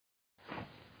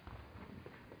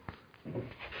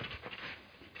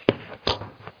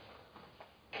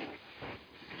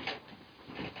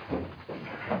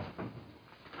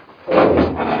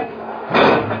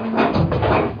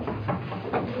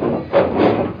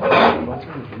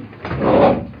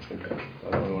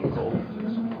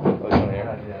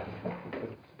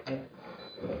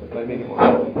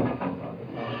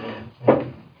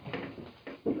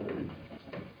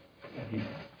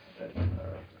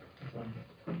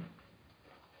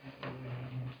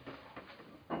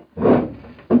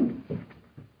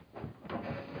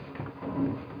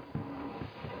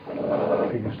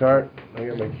Start. I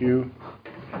got my cue.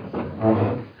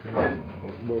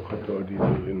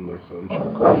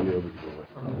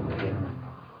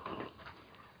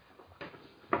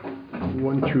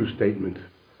 One true statement.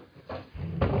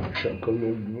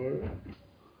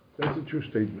 That's a true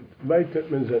statement.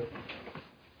 That means that.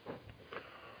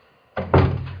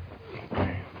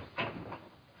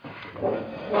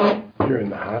 You're in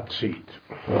the hot seat.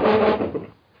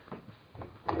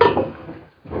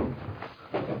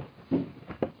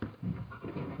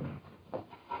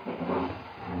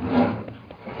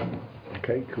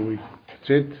 Okay, can we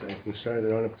sit? I can start. I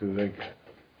don't have to like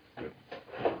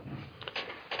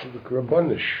look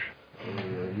rabbanish.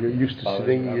 You're used to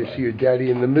sitting. You see your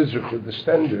daddy in the mizrach with the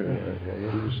stender. I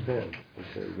understand.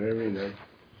 Okay, very nice.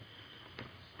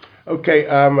 Okay,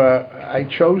 I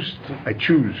choose.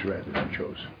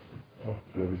 Oh,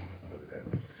 you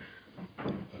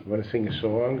want to sing a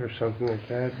song or something like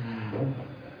that?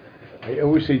 I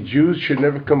always say Jews should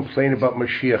never complain about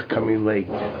Mashiach coming late.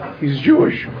 He's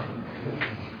Jewish.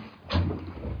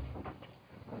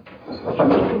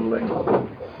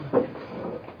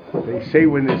 They say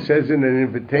when it says in an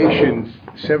invitation,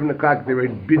 7 o'clock, they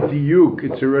write Bidiyuk.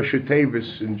 It's a Rosh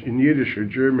Tevis in Yiddish or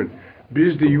German.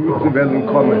 Bis die Juden werden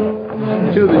kommen.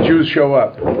 Until the Jews show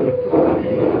up.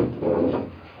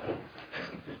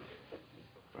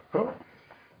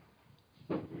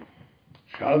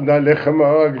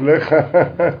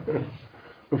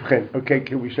 Okay,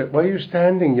 can we say, why are you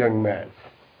standing, young man?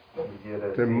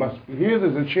 There must be here.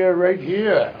 There's a chair right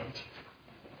here.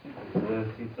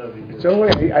 It's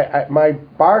only my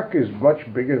bark is much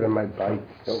bigger than my bite.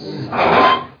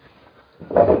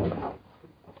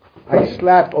 I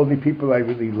slap only people I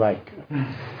really like,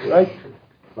 right?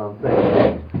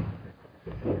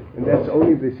 And that's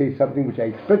only if they say something which I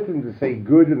expect them to say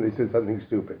good, and they say something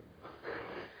stupid.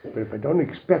 But if I don't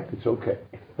expect, it's okay.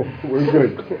 We're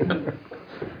good.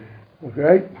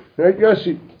 Okay? Right,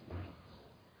 Yossi?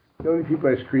 The only people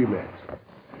I scream at.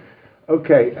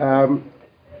 Okay,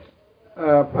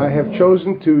 I have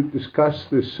chosen to discuss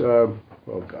this, oh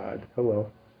God, hello.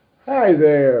 Hi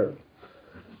there.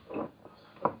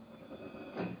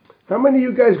 How many of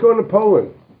you guys going to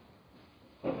Poland?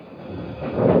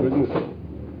 Goodness.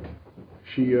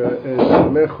 She es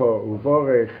mecho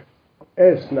uvorech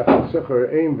es nachsecher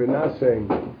ein v'naseng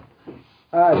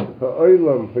ad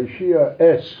ha'olam ha'shia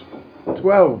es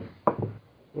 12.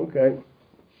 Okay.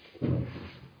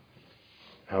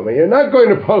 How many are not going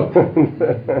to Poland?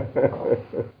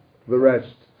 The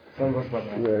rest.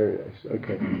 Very nice.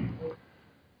 Okay.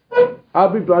 I'll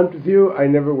be blunt with you. I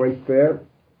never went there.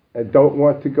 I don't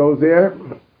want to go there.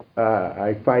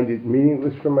 I find it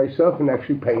meaningless for myself and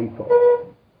actually painful.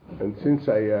 And since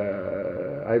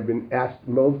I've been asked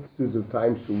multitudes of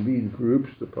times to lead groups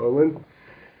to Poland,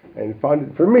 and found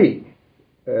it for me,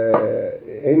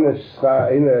 in a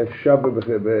shabbat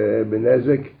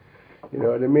benezek. You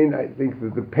know what I mean? I think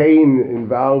that the pain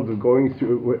involved of going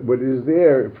through what is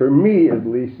there, for me at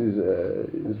least, is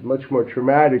much more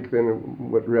traumatic than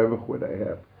what Revach would I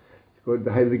have. The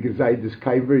Heilige Zaydes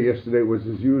Kaiver yesterday was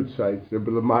his Yutzeit. It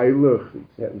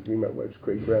happened to be my wife's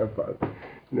great grandfather.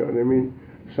 You know what I mean?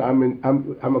 So I'm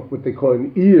what they call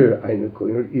an ear einekul.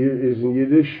 You know what ear is in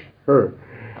Yiddish? Her.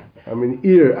 I'm an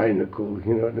ear einekul.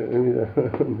 You know what I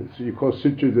mean? So you call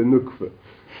Sitra the Nukva.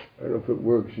 I don't know if it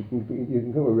works. You can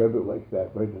become a rebbe like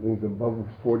that, right? I think above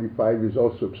 45 is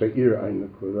also Psair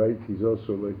Einekul, right? He's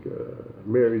also like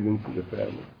married into the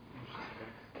family.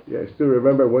 Yeah, I still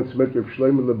remember I once met with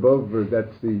Shlomo Lebovber.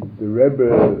 That's the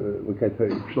rebbe. Look, I tell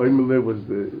you, Shlomo Le was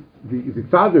the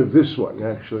father of this one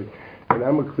actually. And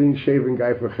I'm a clean-shaven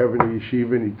guy from Chevron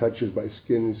Yeshiva, and he touches my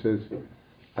skin and says,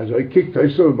 "As I kicked, I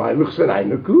saw my looks and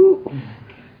Einekul."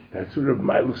 That's what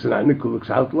Mailuch and Einekul looks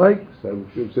out like. So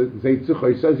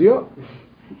Zaytzuch says, yeah.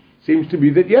 Seems to be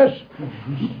that yes.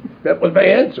 That was my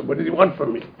answer. What did he want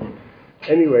from me?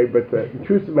 Anyway, but the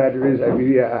truth of the matter is,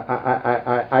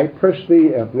 I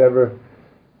personally have never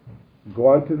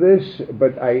gone to this,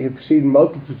 but I have seen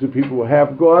multitudes of people who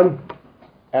have gone,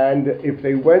 and if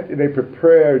they went in a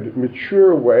prepared,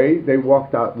 mature way, they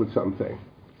walked out with something.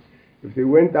 If they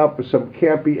went out for some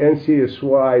campy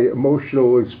NCSY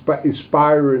emotional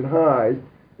inspiring high,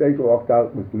 they walked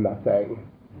out with nothing.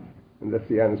 And that's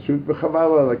the honest truth.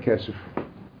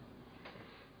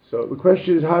 So the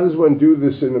question is, how does one do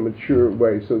this in a mature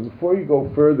way? So before you go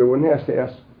further, one has to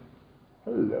ask,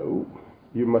 hello,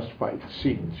 you must find a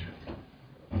seat.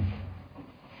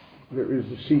 There is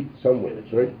a seat somewhere,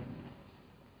 right?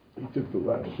 He took the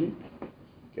last seat.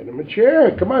 Get him a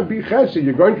chair. Come on, be chesed.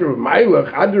 You're going through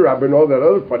Mailach, Adirab, and all that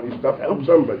other funny stuff. Help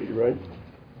somebody, right?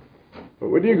 But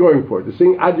what are you going for? To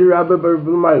sing Adirab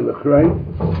Mailach, right?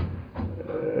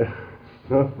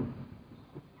 No?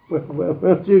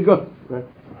 Where do you go? Right?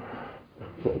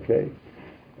 Okay.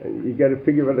 And you got to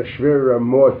figure out a shver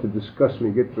ramor to discuss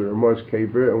when you get to the Ramor's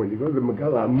Kever. And when you go to the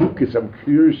Megala Amukis, I'm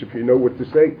curious if you know what to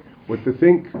say, what to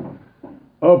think.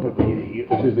 Oh, but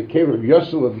there's the Kever of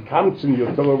Yossel of the Kamtzen,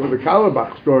 you'll tell over the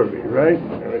Kalabach story, right?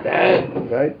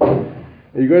 Right?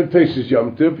 And you go to Tesis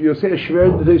Yom Tov, you'll say a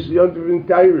shver to Tesis Yom Tov in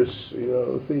Tyrus.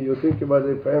 You'll think about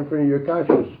it for answering your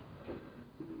kashas.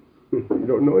 You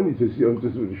don't know any Tesis Yom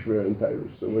Tov with a shver in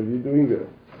Tyrus, so what are you doing there?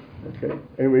 Okay.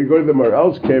 And when you go to the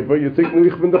Maral's Kever, you think, I'm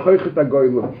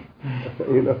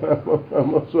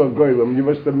also a goylem. You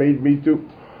must have made me too.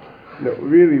 No,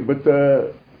 really, but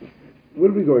what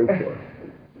are we going for?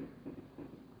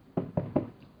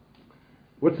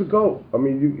 What's the goal? I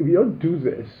mean, if you don't do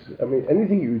this, I mean,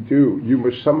 anything you do, you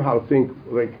must somehow think,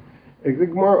 like the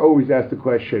Gemara always asks the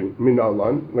question,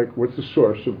 Minalan, like what's the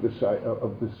source of this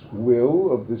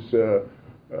will, of this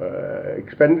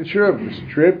expenditure, of this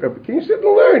trip? Can you sit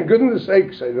and learn? Goodness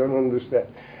sakes, I don't understand.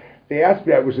 They asked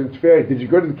me, I was in Tver, did you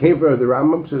go to the cave of the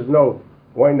Rambam? Says, no.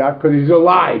 Why not? Because he's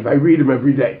alive. I read him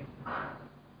every day.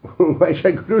 Why should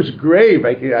I go to his grave?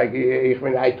 I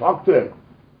talk to him.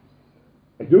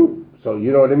 I do. So,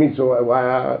 you know what I mean? So,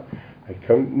 I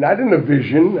come, not in a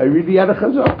vision. I read the Yad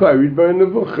HaChazaka. I read Bar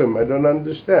Nevuchim. I don't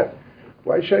understand.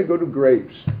 Why should I go to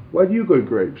graves? Why do you go to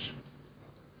graves?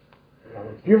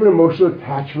 Do you have an emotional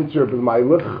attachment to Rebbe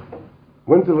Meilach?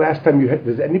 When's the last time you had,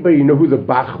 does anybody know who the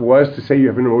Bach was to say you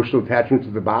have an emotional attachment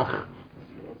to the Bach?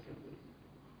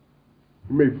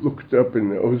 You may have looked up in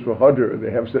the Ozva Hodder, they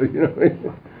have said,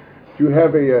 Do you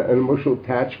have an emotional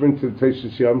attachment to the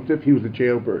Tesis Yom Tov? He was a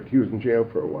jailbird. He was in jail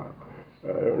for a while. I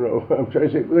don't know. I'm trying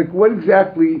to say, like, what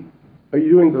exactly are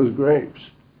you doing those graves?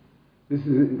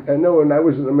 I know when I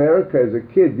was in America as a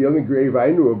kid, the only grave I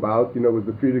knew about, was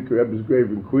the Frierdiker Rebbe's grave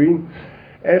in Queen,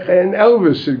 and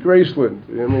Elvis in Graceland.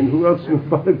 I mean, who else knew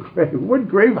about a grave? What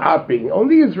grave hopping?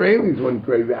 Only Israelis went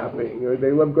grave hopping.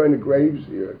 They love going to graves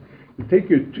here.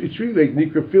 It's really like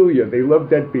necrophilia. They love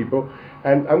dead people.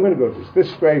 And I'm going to go to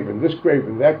this grave and this grave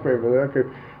and that grave and that grave.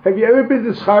 Have you ever been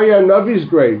to Zcharia Navi's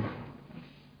grave?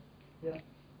 Yeah.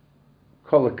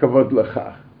 Kol hakavod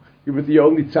lecha. You were the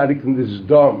only tzaddik in this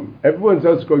dome. Everyone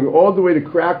else going all the way to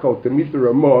Krakow to meet the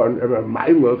Ramah and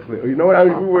Meilach. You know what I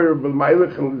were with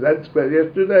Meilach and Lizetsk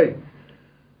yesterday?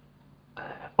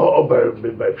 Oh, by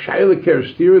Shaila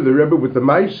Kerstira, the Rebbe with the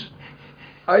mice.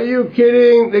 Are you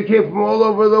kidding? They came from all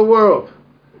over the world.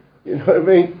 You know what I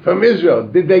mean? From Israel.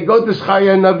 Did they go to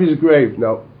Zcharia Navi's grave?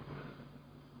 No.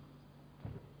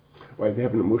 Why? They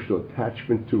have an emotional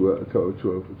attachment to a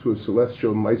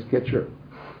celestial mice catcher.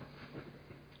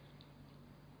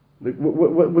 Like,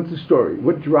 what's the story?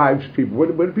 What drives people? What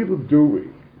are people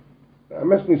doing?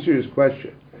 I'm asking a serious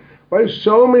question. Why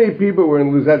so many people were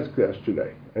in Lizetsk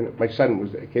yesterday? And my son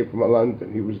was there. He came from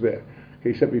London. He was there.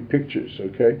 He sent me pictures,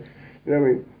 okay? You know what I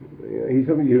mean? He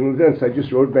told me, I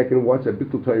just wrote back in WhatsApp,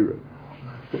 Bittul Torah.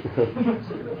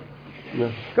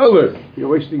 Go learn. You're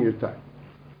wasting your time.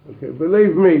 Okay,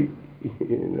 believe me,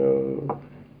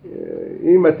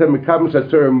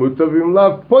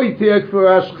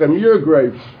 your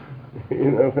graves.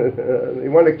 They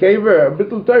want a caver. A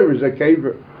Bittul Torah is a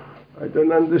caver. I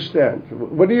don't understand.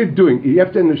 What are you doing? You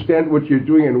have to understand what you're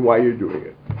doing and why you're doing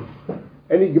it.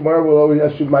 Any Gemara will always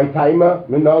ask you, my taima,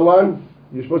 Minalan.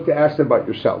 You're supposed to ask them about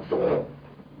yourself.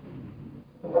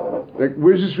 Like,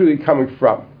 where's this really coming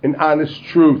from? An honest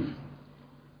truth.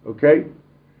 Okay?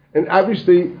 And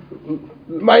obviously,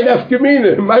 my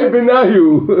nafkamina, my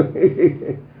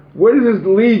benayu. Where does this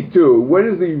lead to? What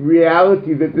is the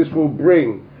reality that this will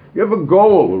bring? You have a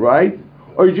goal, right?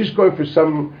 Or you're just going for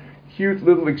some cute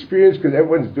little experience because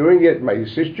everyone's doing it. My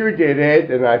sister did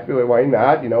it, and I feel like, why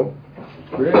not? It's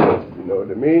great. You know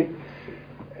what I mean?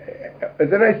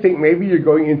 And then I think maybe you're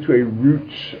going into a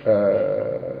roots, a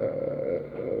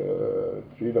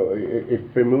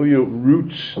familial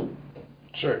roots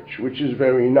church, which is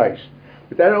very nice.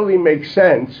 But that only makes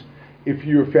sense if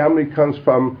your family comes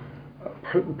from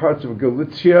parts of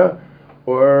Galicia,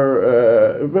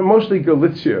 or mostly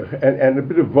Galicia and a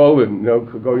bit of Poland,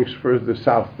 going further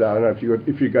south down.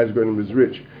 If you guys are going to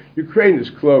Mizrich, Ukraine is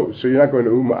closed, so you're not going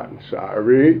to Uman.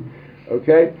 Sorry,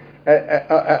 okay.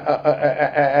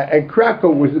 And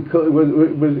Krakow was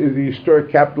the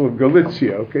historic capital of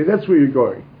Galicia. Okay, that's where you're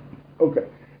going. Okay,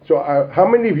 so how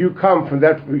many of you come from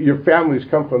that? Your families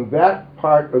come from that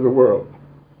part of the world?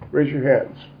 Raise your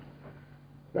hands.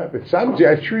 But I'm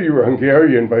sure you were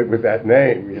Hungarian with that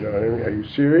name. You know what I mean? Are you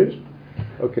serious?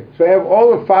 Okay, so I have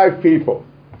all of 5 people.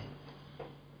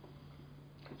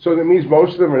 So that means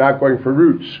most of them are not going for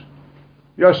roots.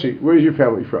 Yossi, where's your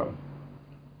family from?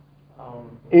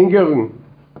 Ingern.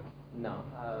 No,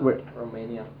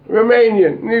 Romania.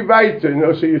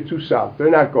 Romanian, so you're too south. They're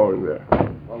not going there.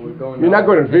 Well, we're going. You're not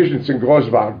going to Visions in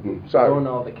Grosswarden. Sorry. We're going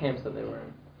to all the camps that they were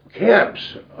in.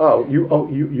 Camps?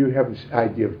 You have this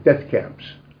idea of death camps.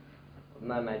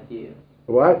 Not an idea.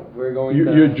 What? We're going.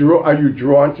 Are you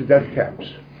drawn to death camps?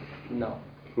 No.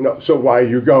 No. So why are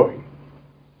you going?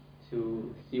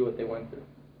 To see what they went through.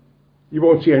 You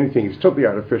won't see anything. It's totally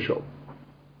artificial.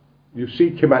 You see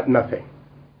nothing.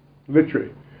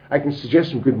 Literally. I can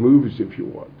suggest some good movies if you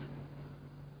want.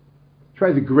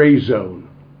 Try The Gray Zone.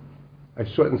 I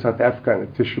saw it in South Africa on a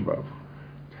Tisha B'Av.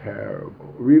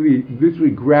 Terrible. Really, literally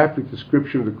graphic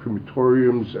description of the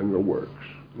crematoriums and the works.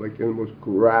 Like in the most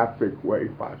graphic way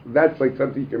possible. That's like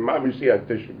something you can probably see on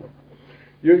Tisha B'Av.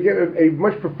 You'll get a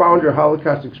much profounder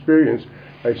Holocaust experience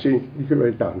by seeing, you can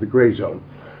write it down, The Gray Zone.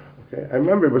 Okay. I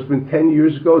remember it must have been 10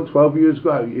 years ago, 12 years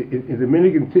ago, in the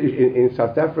Dominican, in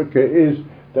South Africa, is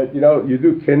that, you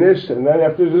do kinnis, and then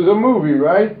after there's a movie,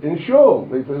 right? In Shul.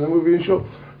 They put the movie in Shul.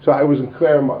 So I was in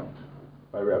Claremont.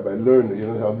 My rabbi learned, this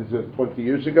is 20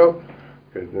 years ago,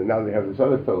 because now they have this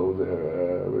other fellow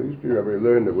there, Rabbi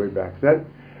learned it way back then.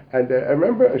 And I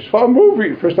remember I saw a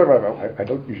movie. First time I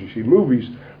don't usually see movies,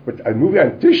 but a movie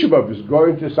on Tisha B'Av is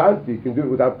going to Santi. You can do it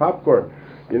without popcorn.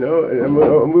 And a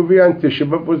movie on Tisha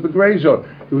B'Av was The Gray Zone.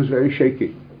 It was very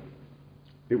shaky.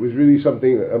 It was really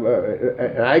something,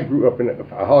 and I grew up in a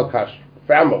Holocaust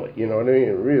family, you know what I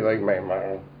mean? Really, like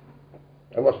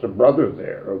I lost a brother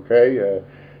there, okay?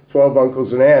 12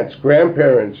 uncles and aunts,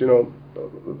 grandparents, the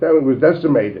family was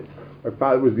decimated. My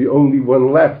father was the only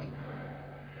one left.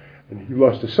 And he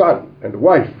lost a son and a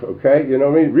wife, okay? You know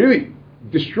what I mean? Really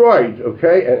destroyed,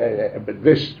 okay? But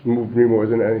this moved me more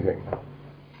than anything.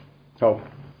 So,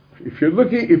 if you're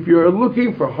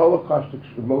looking for Holocaust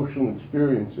emotional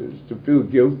experiences to feel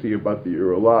guilty about that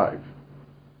you're alive,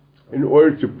 in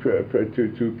order to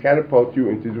catapult you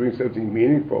into doing something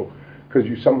meaningful, because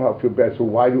you somehow feel bad. So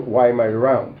why am I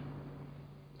around?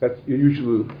 That's the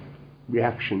usual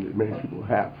reaction that many people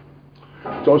have.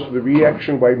 It's also the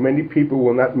reaction why many people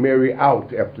will not marry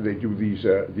out after they do these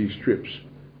trips.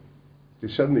 They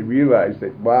suddenly realize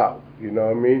that, wow, you know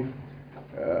what I mean?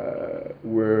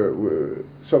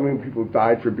 So many people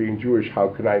died for being Jewish, how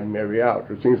can I marry out?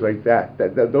 Or things like that.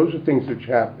 Those are things which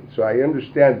happen. So I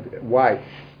understand why.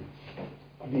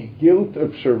 The guilt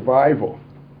of survival.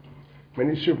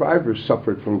 Many survivors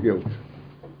suffered from guilt.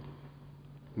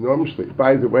 Enormously.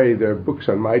 By the way, there are books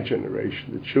on my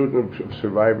generation. The children of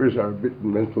survivors are a bit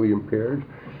mentally impaired.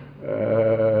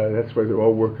 That's why they're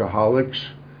all workaholics,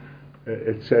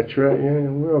 etc. Yeah,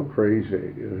 we're all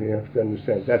crazy. You have to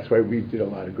understand. That's why we did a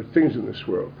lot of good things in this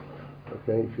world.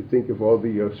 Okay, if you think of all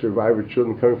the survivor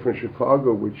children coming from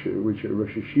Chicago, which are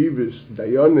Rosh Hashivas,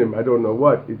 Dayanim, I don't know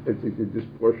what. It's a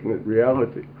disproportionate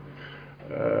reality.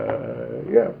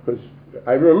 Because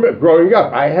I remember growing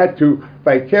up, I had to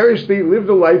vicariously live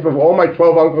the life of all my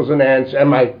 12 uncles and aunts and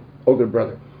my older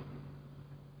brother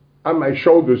on my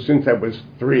shoulders since I was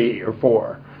 3 or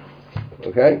 4.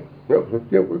 Okay?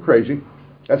 We're crazy.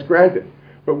 That's granted.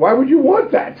 But why would you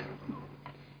want that?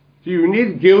 Do you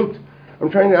need guilt? I'm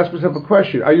trying to ask myself a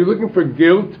question. Are you looking for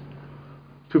guilt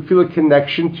to feel a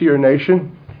connection to your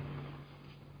nation?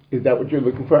 Is that what you're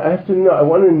looking for? I have to know. I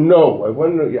want to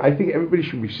know. I think everybody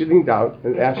should be sitting down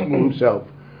and asking himself,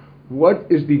 what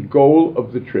is the goal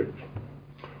of the trip?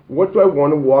 What do I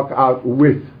want to walk out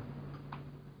with?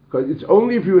 Because it's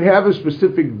only if you have a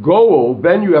specific goal,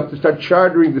 then you have to start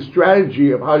charting the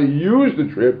strategy of how to use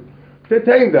the trip to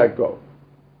attain that goal.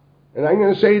 And I'm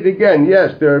going to say it again.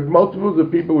 Yes, there are multiples of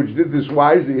people which did this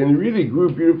wisely and really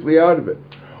grew beautifully out of it.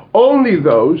 Only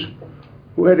those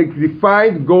who had a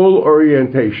defined goal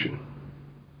orientation.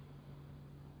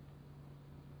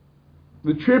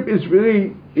 The trip is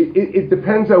really, it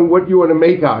depends on what you want to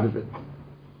make out of it.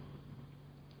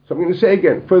 So I'm going to say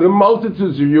again, for the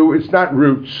multitudes of you, it's not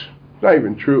roots. It's not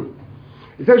even true.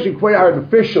 It's actually quite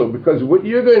artificial, because what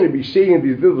you're going to be seeing in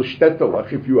these little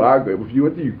shtetl, if you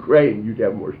went to Ukraine, you'd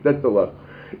have more shtetl.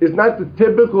 is not the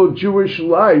typical Jewish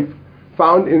life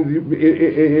found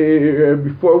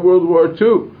before World War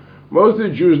II. Most of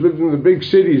the Jews lived in the big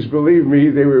cities. Believe me,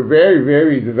 they were very,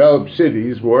 very developed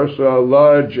cities, Warsaw,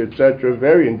 Lodz, etc.,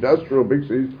 very industrial big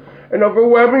cities. And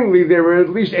overwhelmingly, they were at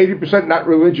least 80% not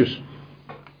religious.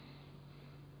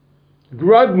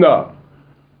 Grodno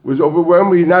was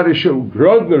overwhelmingly not a show.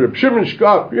 Grodno, Reb Shimon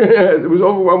Shkop, it was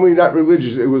overwhelmingly not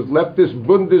religious. It was leftist,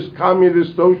 Bundist,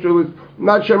 communist, socialist,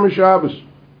 not Shemesh Shabbos.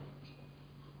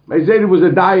 I said it was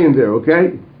a die in there,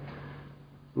 okay?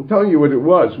 I'm telling you what it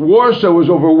was. Warsaw was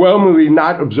overwhelmingly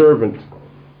not observant.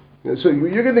 And so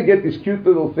you're going to get these cute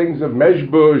little things of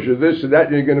Meshbush or this or that,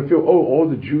 and you're going to feel, oh, all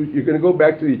the Jews, you're going to go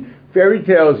back to the fairy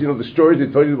tales, the stories they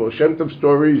told you, the Shem Tov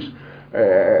stories,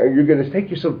 and you're going to take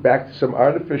yourself back to some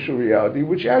artificial reality,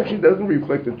 which actually doesn't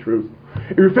reflect the truth.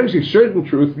 It reflects a certain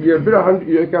truth. You're a bit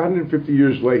you're like 150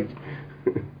 years late.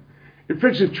 It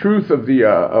reflects the truth of the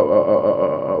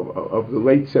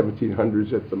late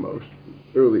 1700s at the most,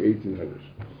 early 1800s.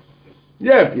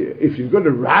 Yeah, if you go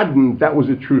to Radin, that was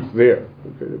the truth there.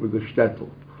 Okay, it was a shtetl.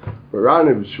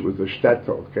 Baranovich was a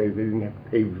shtetl. Okay, they didn't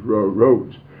have paved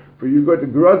roads. But you go to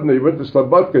Grodno, you went to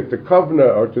Slobodka, to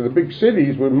Kovna, or to the big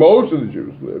cities where most of the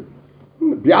Jews lived.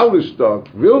 Bialystok,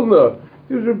 Vilna,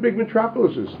 these are big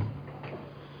metropolises.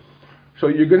 So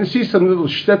you're going to see some little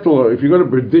shtetl. If you go to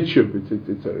Berdichev,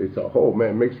 it's a whole, man,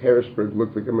 it makes Harrisburg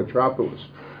look like a metropolis.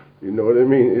 You know what I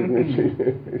mean?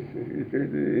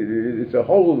 It's a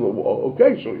hole in the wall.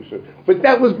 Okay, so you said. But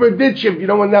that was Berdichev. You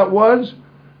know when that was?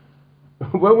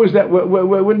 When was that?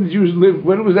 When did Jews live?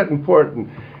 When was that important?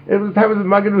 It was the time of the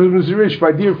Maggid of Mizrich.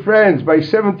 My dear friends, by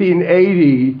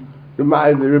 1780, the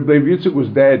Rebbe Yitzchak was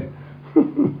dead.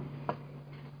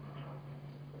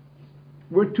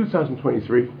 We're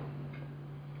 2023.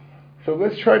 So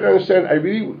let's try to understand. I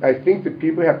think that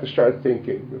people have to start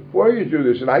thinking before you do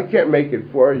this, and I can't make it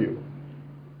for you,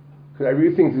 because I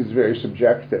really think this is very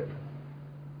subjective.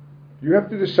 You have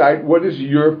to decide what is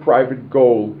your private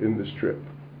goal in this trip,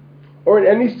 or in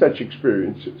any such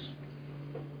experiences.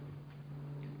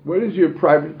 What is your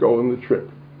private goal in the trip?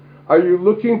 Are you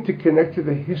looking to connect to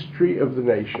the history of the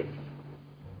nation?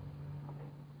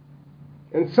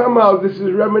 And somehow this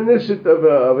is reminiscent of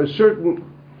a certain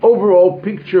overall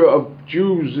picture of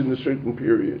Jews in a certain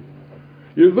period.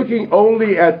 You're looking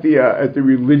only at the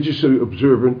religious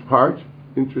observant part.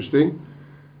 Interesting.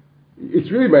 It's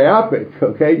really myopic,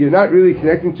 okay? You're not really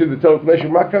connecting to the total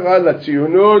nation. מה קרה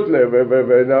לציונות,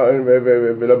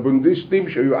 ולבונדיסטים,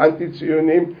 שהיו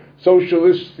anti-ציונים,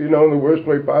 socialists, in the worst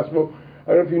way possible.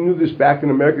 I don't know if you knew this back in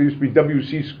America. There used to be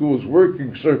WC schools,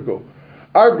 working circle,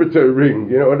 arbiter ring,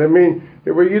 you know what I mean? They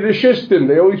were Yiddishisten.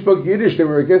 They only spoke Yiddish. They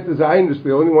were against the Zionists.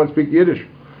 They only want to speak Yiddish.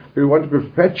 They wanted to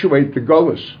perpetuate the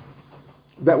Gullus.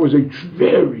 That was a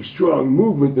very strong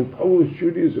movement in Polish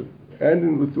Judaism and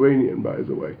in Lithuanian, by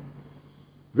the way.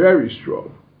 Very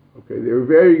strong. Okay, they were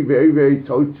very, very, very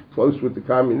close with the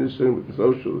communists and with the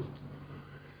socialists.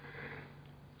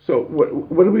 So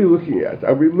what are we looking at?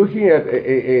 Are we looking at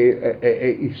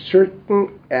a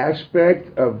certain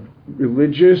aspect of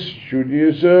religious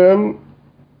Judaism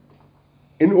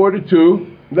in order to,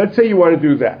 let's say you want to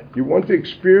do that. You want to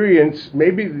experience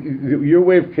maybe your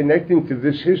way of connecting to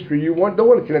this history. You don't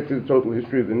want to connect to the total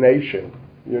history of the nation.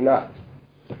 You're not.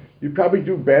 You probably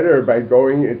do better by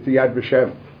going to Yad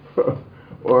Vashem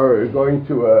or going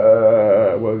to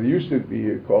well, it used to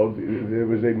be called, there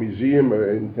was a museum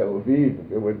in Tel Aviv, I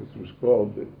forget what it was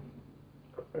called,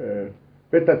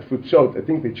 Bet HaTfutzot. I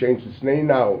think they changed its name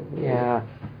now. Yeah.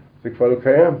 זה כבר לא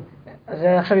קיים?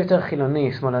 זה עכשיו יותר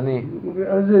חילוני, שמאלני.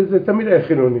 זה תמיד היה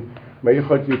חילוני. מה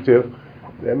יכול להיות יותר?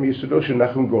 זה היה מיסודו של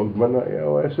נחום גולדמן,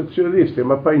 הוא היה סוציאליסט, היה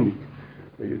מפאיניק.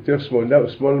 יותר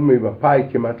שמאל ממפאי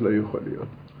כמעט לא יכול להיות.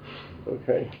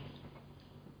 אוקיי?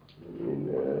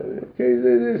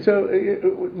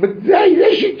 זה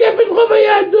שיקף את רוב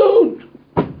היהדות.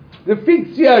 זה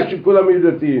פיקציה שכולם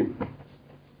יהיו דתיים.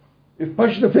 It's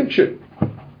pashut fiction.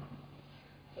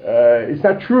 It's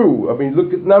not true. I mean,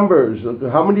 look at numbers. Look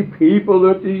at how many people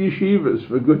went to yeshivas,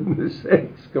 for goodness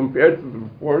sakes, compared to the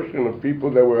proportion of people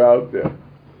that were out there.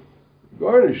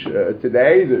 Garnish,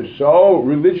 today,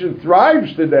 religion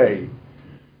thrives today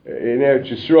in Eretz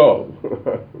Yisrael.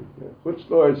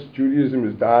 Chutzlars, Judaism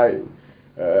is dying.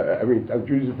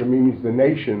 Judaism for me means the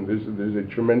nation. There's a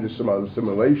tremendous amount of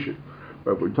assimilation.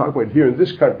 But we're talking about here in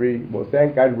this country, well,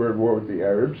 thank God we're at war with the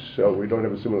Arabs, so we don't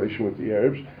have assimilation with the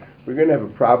Arabs. We're going to have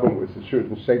a problem with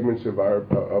certain segments of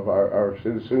our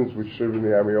citizens which serve in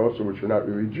the army also, which are not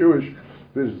really Jewish.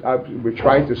 We're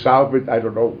trying to solve it. I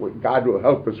don't know. God will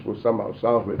help us. We'll somehow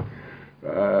solve it.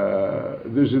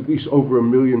 there's at least over 1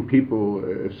 million people,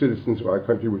 citizens of our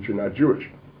country, which are not Jewish.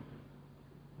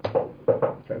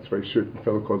 That's why a certain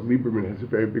fellow called Lieberman has a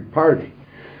very big party.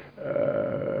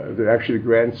 They're actually the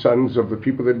grandsons of the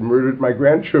people that murdered my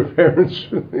grandparents.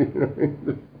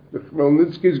 The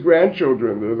Chmelnytsky's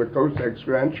grandchildren, the Cossacks'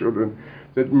 grandchildren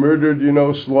that murdered,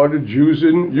 slaughtered Jews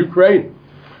in Ukraine.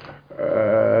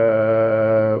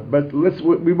 But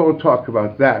we won't talk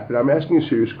about that, but I'm asking a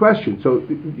serious question. So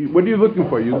what are you looking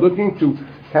for? You're looking to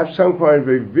have some kind of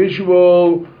a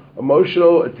visual,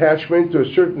 emotional attachment to a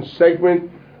certain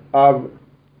segment of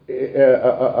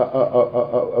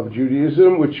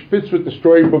Judaism, which fits with the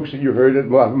storybooks that you heard at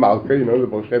Malka, the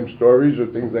Moshe stories or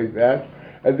things like that.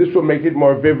 And this will make it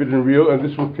more vivid and real, and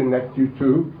this will connect you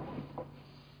to...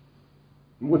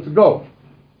 What's the goal?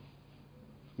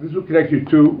 This will connect you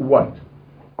to what?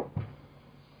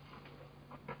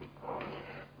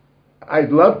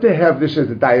 I'd love to have this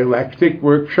as a dialectic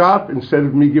workshop instead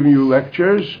of me giving you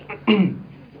lectures. Can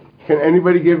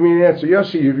anybody give me an answer?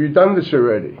 Yossi, have you done this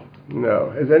already?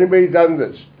 No. Has anybody done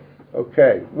this?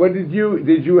 Okay. What did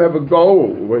you have a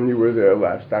goal when you were there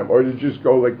last time? Or did you just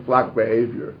go like flock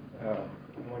behavior?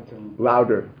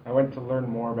 Louder. I went to learn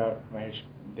more about my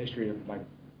history of my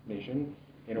nation.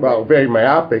 Well, very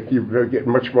myopic. You get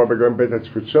much more by going, but that's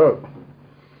for sure.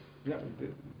 Yeah.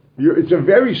 It's a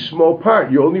very small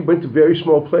part. You only went to very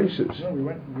small places. No,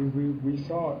 we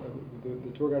saw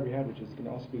the tour guide we had, which is going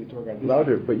to also be the tour guide.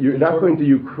 Louder, but you're not going to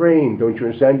Ukraine, don't you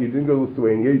understand? You didn't go to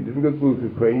Lithuania, you didn't go to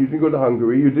Ukraine, you didn't go to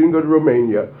Hungary, you didn't go to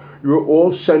Romania. You were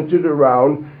all centered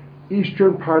around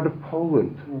eastern part of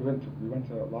Poland. We went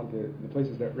to a lot of the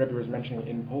places that Rebbe was mentioning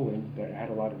in Poland that had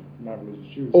a lot of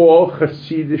non-religious Jews. All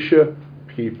Hasidic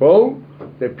people.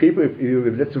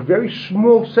 That's a very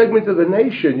small segment of the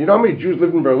nation. You know how many Jews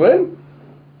live in Berlin?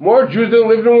 More Jews than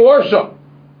lived in Warsaw.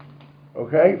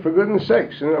 Okay, for goodness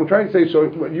sakes. And I'm trying to say, so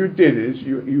what you did is,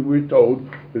 you were told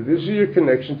that this is your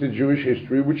connection to Jewish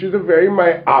history, which is a very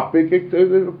myopic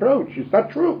approach. It's not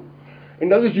true.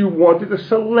 In other words, you wanted a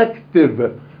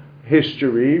selective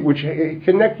history, which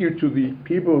connect you to the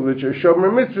people that are Shomer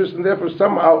Mitzvahs, and therefore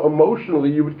somehow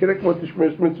emotionally you would connect with the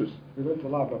Shomer Mitzvahs. We learned a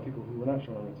lot about people who were not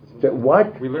Shomer Mitzvahs. That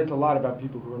what? We learned a lot about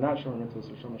people who were not Shomer Mitzvahs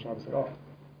or Shomer Shabbos at all.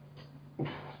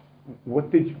 What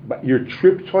did your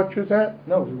trip taught you that?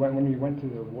 No, when we went to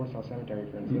the Warsaw Cemetery,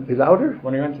 for instance. Louder?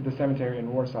 When we went to the cemetery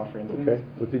in Warsaw, for instance. Okay.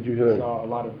 What did you learn? We saw a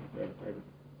lot of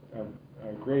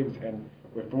graves, and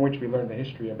from which we learned the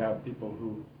history about people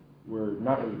who were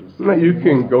not religious. No, you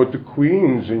can go to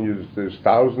Queens, and there's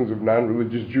thousands of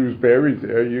non-religious Jews buried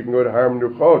there. You can go to Har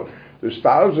Menuchot. There's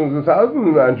thousands and thousands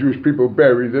of non-Jewish people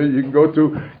buried there. You can go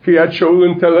to Kiryat Shol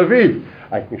in Tel Aviv.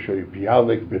 I can show you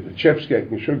Bialik, Berdichevsky. I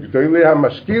can show you Gedolei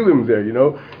HaMaskilim there.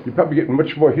 You probably get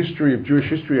much more history of Jewish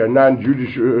history on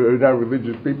non-Jewish,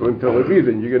 non-religious people in Tel Aviv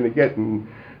than you're going to get in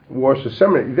Warsaw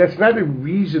Seminary. That's not a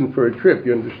reason for a trip.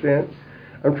 You understand?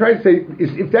 I'm trying to say,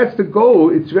 if that's the goal,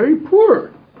 it's very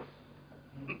poor.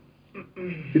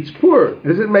 It's poor.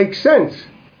 Does it make sense?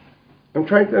 I'm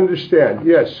trying to understand.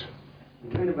 Yes. You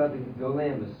learn about the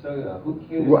Gedolei Masorah. Who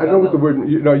cares? Well, I don't know what the word.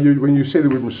 When you say the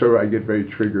word Masorah, I get very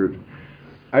triggered.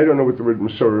 I don't know what the word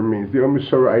Masorah means. The only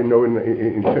Masorah I know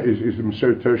is the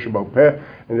Masorah Torah Shebal Peh,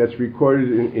 and that's recorded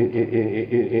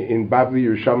in Bavli,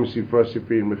 Yerushalmi, Sifra,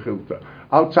 Sifri, and Mechilta.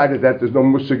 Outside of that, there's no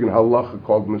musig in halacha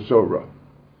called Masorah.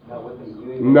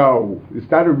 No, it's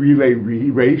not a relay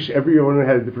race. Everyone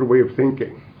has a different way of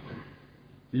thinking.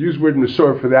 The used word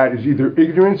Masorah for that is either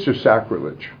ignorance or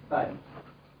sacrilege. Fine.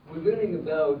 We're learning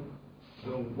about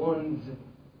the ones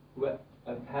who are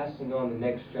passing on the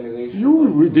next generation.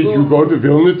 Did you go to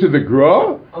Vilna to the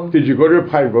Gra? Did you go to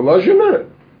Chaim Volozhiner?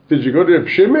 Did you go to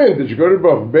Shimon? Did you go to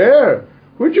Baruch Ber?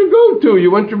 Where'd you go to? You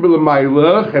went to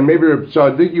B'Lamailach and maybe Reb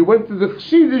Tzaddik. You went to the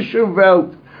Chassidische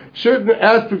Welt. Certain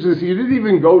aspects of this, you didn't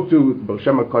even go to Baal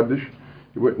Shem HaKadosh.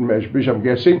 You weren't in Meshbish, I'm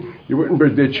guessing. You weren't in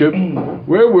Berdichev.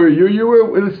 Where were you?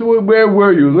 Where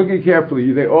were you? Looking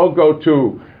carefully. They all go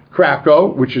to Krakow,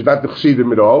 which is not the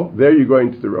Chassidim at all. There you're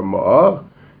going to the Ramah,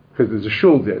 because there's a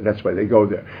shul there. That's why they go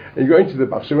there. And you're going to the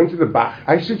Bach. So you went to the Bach.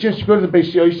 I suggest you go to the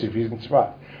Beis Yosef. He's in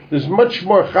Tzfat. There's much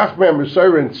more Chachmei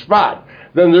Masorah in Tzfat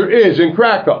than there is in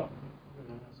Krakow.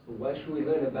 Why should we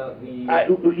learn about the...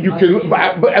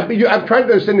 I'm trying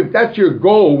to understand, if that's your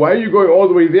goal, why are you going all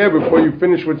the way there before you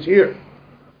finish what's here?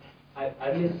 I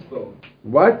misspoke.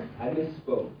 What? I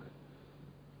misspoke.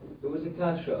 It was a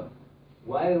kasha.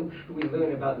 Why should we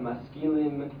learn about the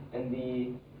maskilim and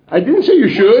the... I didn't say you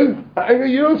should.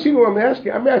 You don't see what I'm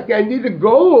asking. I'm asking, I need a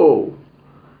goal.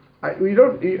 Are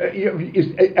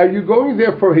you going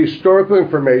there for historical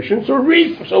information?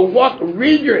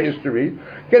 Read your history,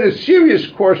 get a serious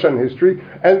course on history,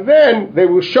 and then they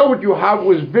will show you how it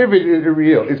was vivid and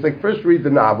real. It's like first read the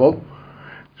novel,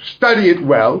 study it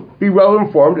well, be well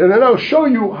informed, and then I'll show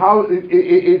you how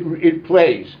it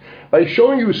plays. By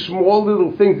showing you small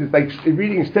little things, it's like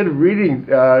reading, instead of reading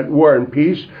War and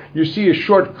Peace, you see a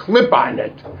short clip on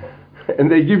it, and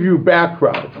they give you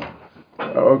background.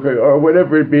 Okay, or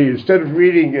whatever it be. Instead of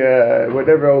reading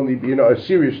only a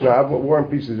serious novel, War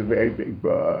and Peace is a very big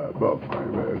book.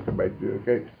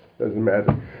 Okay, doesn't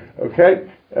matter. Okay,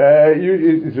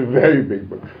 it's a very big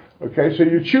book. Okay, so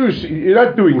you choose. You're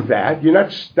not doing that. You're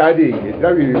not studying it. You're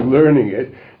not really learning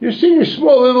it. You're seeing a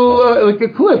small little like a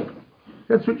clip.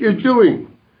 That's what you're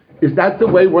doing. Is that the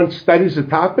way one studies a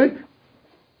topic?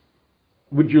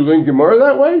 Would you learn Gemara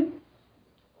that way?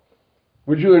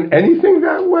 Would you learn anything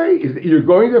that way? You're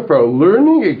going there for a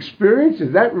learning experience?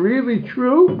 Is that really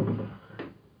true?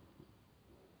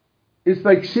 It's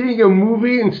like seeing a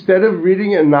movie instead of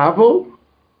reading a novel?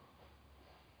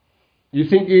 You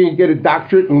think you can get a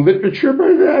doctorate in literature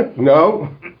by that? No.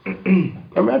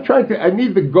 I'm not trying to, I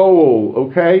need the goal,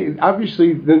 okay?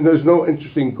 Obviously, then there's no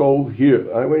interesting goal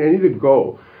here. I need a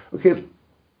goal. Okay,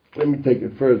 let me take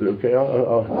it further, okay?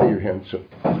 I'll take your hand soon.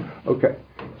 Okay.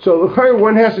 So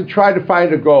one has to try to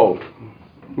find a goal.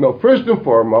 No, first and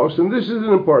foremost, and this is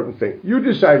an important thing, you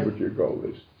decide what your goal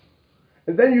is.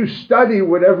 And then you study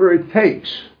whatever it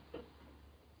takes.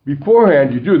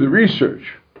 Beforehand, you do the research.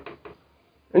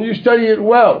 And you study it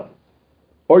well.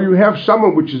 Or you have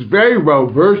someone which is very well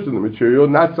versed in the material,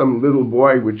 not some little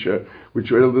boy which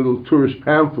read a little tourist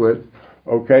pamphlet,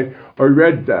 okay? Or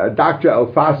read Dr.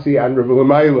 Alfasi on Rav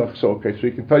L'Mailach, so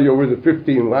he can tell you over the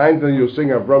 15 lines, and you'll sing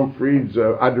Avram Fried's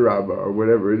Adrabah, or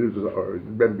whatever it is, or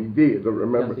Ben BD, I don't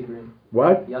remember. Yossi Green.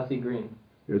 What? Yossi Green.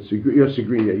 Yossi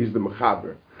Green, yeah, he's the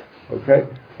Mechaber, okay?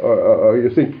 Or you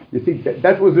think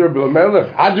that was Rav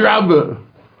L'Mailach, Adrabah,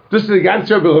 this is the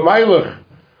ganze Rav L'Mailach.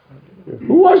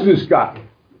 Who was this guy?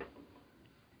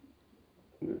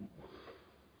 You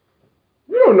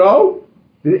don't know.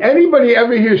 Did anybody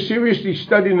ever here seriously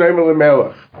study Noam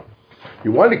Elimelech?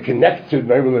 You want to connect to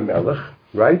Noam Elimelech,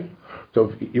 right? So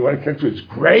if you want to connect to his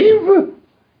grave?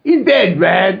 He's dead,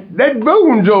 man. Dead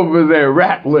bones over there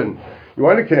rattling. You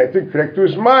want to connect to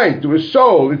his mind, to his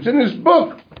soul. It's in his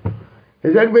book.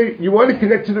 You want to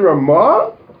connect to the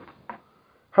Ramah?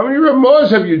 How many Ramahs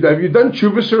have you done? Have you done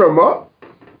Chuvas Ramah?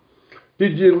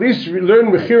 Did you at least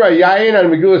learn Mechir HaYayin on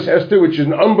Megillas Esther, which is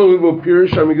an unbelievable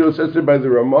pirush on Megillas Esther by the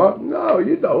Ramah? No,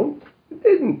 you don't. You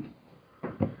didn't.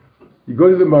 You go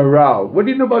to the Maral. What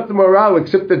do you know about the Maral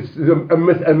except that it's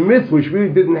a myth which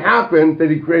really didn't happen, that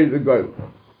he created the Goyim?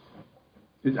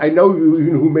 I know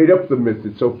who made up the myth.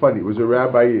 It's so funny. It was a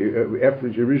rabbi after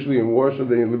originally in Warsaw,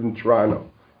 then he lived in Toronto.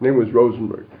 His name was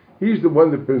Rosenberg. He's the one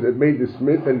that made this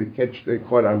myth, and they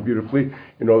caught on beautifully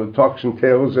in all the Talks and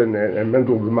Tales and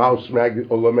Mendel the Mouse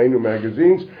Olamenu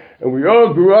magazines, and we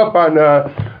all grew up on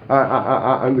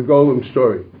the Golem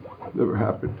story. Never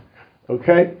happened,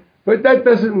 okay? But that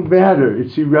doesn't matter.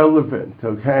 It's irrelevant,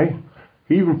 okay?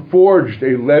 He even forged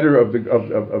a letter of the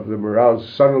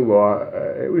Moral's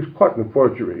son-in-law. It was caught in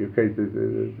forgery, okay?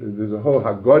 There's a whole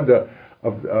Haggadah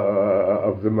of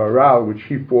the Maral, which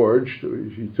he forged,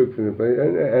 which he took from the place,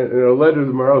 and a letter of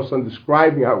the Maral's son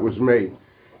describing how it was made.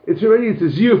 It's a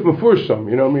ziyuf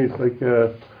mafursam, you know what I mean? It's like,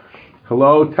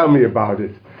 hello, tell me about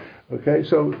it. Okay,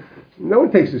 so no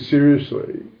one takes it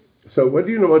seriously. So what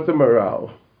do you know about the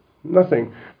Maral?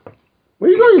 Nothing. What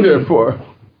are you going there for?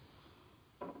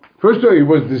 First of all, he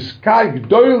was this guy,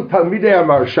 Gdoil Talmidei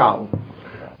HaMarshal.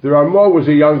 The Ramah was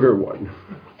a younger one.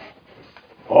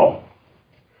 Oh.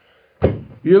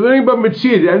 You're learning about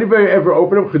Mitzvah. Did anybody ever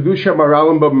open up Chedusha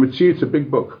Maralim about Mitzvah? It's a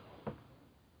big book.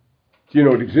 Do you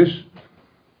know it exists?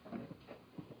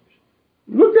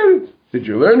 Look at it. Did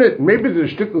you learn it? Maybe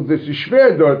there's a shtickle, this is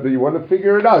schwer dort, that you want to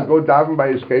figure it out. Go daven by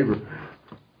his kever.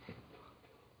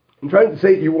 I'm trying to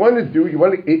say,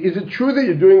 is it true that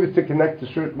you're doing this to connect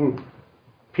to certain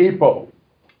people?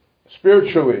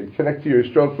 Spiritually, connect to your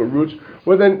historical roots?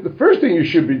 Well then, the first thing you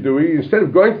should be doing, instead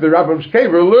of going to the Rambam's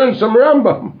kever, learn some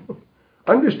Rambam.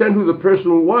 Understand who the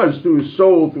person was, to his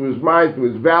soul, to his mind, to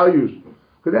his values.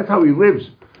 Because that's how he lives.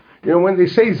 You know, when they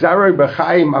say Zarei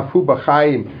B'chaim, Afu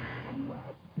B'chaim,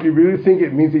 do you really think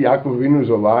it means that Yaakov Avinu is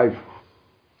alive?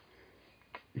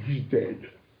 He's dead.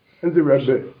 And the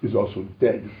Rebbe is also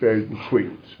dead, buried in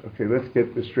Queens. Okay, let's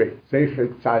get this straight.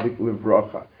 Zecher Tzadik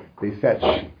Livrocha. They said,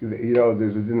 you know,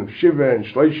 there's a din of Shiva and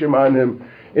Shloshim on him.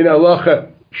 In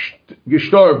Halacha,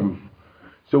 gestorben.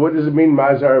 So what does it mean,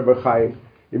 Mazar B'chaim?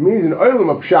 It means in Olam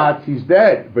of Pshat, he's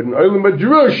dead. But in Olam of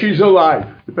Drush, he's alive.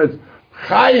 Depends.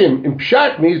 Chaim, in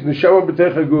Pshat, means Neshama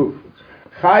B'tech HaGuf.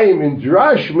 Chaim in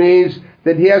Drash means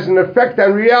that he has an effect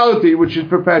on reality, which is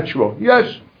perpetual.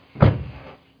 Yes.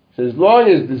 So as long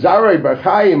as the Zarai Bar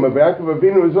Chaim of Yaakov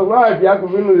Avinu is alive, Yaakov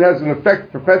Avinu has an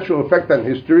effect, perpetual effect on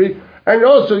history. And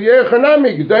also,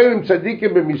 Yerachanami, G'dayim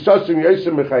Tzadikim B'misasim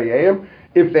Yosem Mechayim,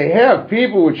 if they have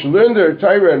people which learn their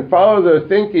Torah and follow their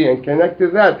thinking and connect to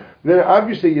that, then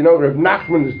obviously, Reb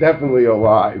Nachman is definitely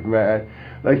alive, man.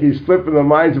 Like he's flipping the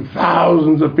minds of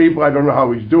thousands of people. I don't know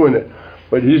how he's doing it,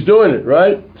 but he's doing it,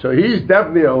 right? So he's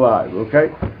definitely alive,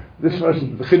 okay? This was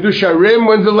the Chidush Harim.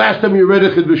 When's the last time you read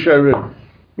a Chidush Harim?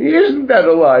 He isn't that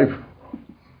alive.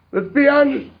 Let's be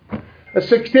honest. A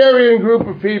sectarian group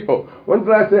of people. When's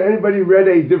the last time anybody read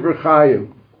a Divrei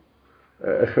Chaim?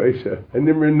 And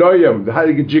Nimr Noyam, the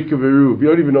Heilige Jikka Veruv. You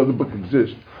don't even know the book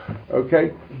exists.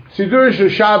 Okay? Sidurish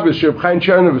Shabbos, Reb Chaim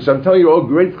Chernovitz. I'm telling you all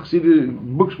great Chassidic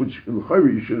books which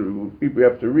people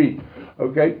have to read.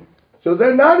 Okay? So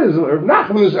they're not as alive. Reb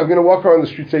Nachman is, I'm going to walk around the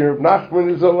street saying, Reb Nachman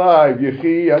is alive.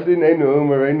 Yechi, Adinenu,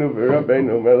 Mereinu,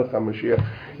 V'Rabbeinu, Melech HaMashiach.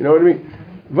 You know what I mean?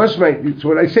 What's my, so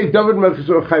when I say David Melech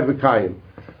Yisrael Chai V'Kayim,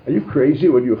 are you crazy?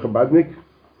 What are you, a Chabadnik?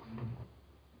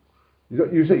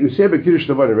 You say בקידוש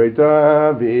לבן, ראית?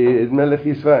 דוד מלך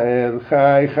ישראל,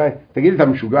 חי. תגיד, אתה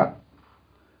משוגע?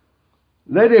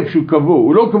 לא יודע איפה שהוא קבור,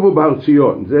 הוא לא קבור בהר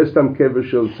ציון, זה סתם קבר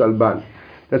של צלבן.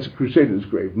 That's a crusader's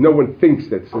grave. No one thinks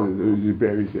that's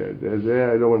buried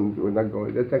there. I don't want, we're not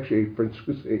going. That's actually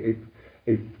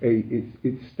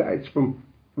it starts from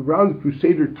around the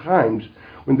Crusader times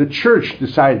when the church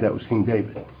decided that was King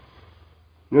David.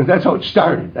 That's how it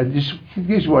started. I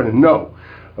just want to know.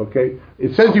 Okay,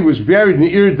 it says he was buried in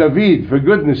Ir David. For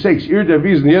goodness sakes, Ir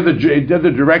David is in the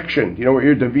other direction. You know where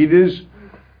Ir David is?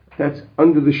 That's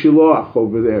under the Shiloach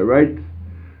over there, right?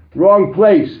 Wrong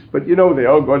place. But they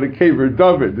all go to Kever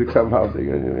David somehow.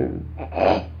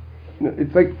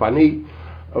 It's like funny.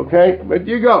 Okay, but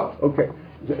you go. Okay,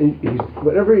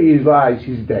 whatever he lies,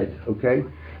 he's dead. Okay,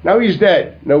 now he's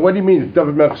dead. Now what do you mean?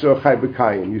 David Melech Yisrael Chai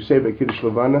B'Kayim. You say by Kiddush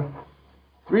Levana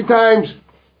 3 times.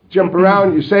 Jump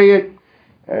around. You say it.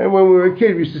 And when we were a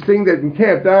kid, we used to sing that in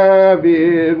camp.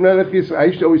 David Melech Yisrael. I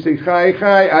used to always say Chai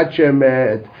Chai Ad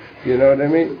Shemet. You know what I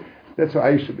mean? That's how I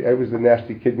used to be. I was the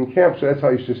nasty kid in camp, so that's how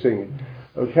I used to sing it.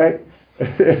 Okay?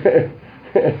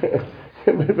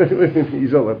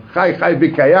 He's all like, Chai Chai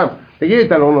B'Kayam.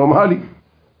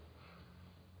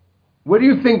 What do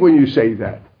you think when you say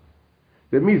that?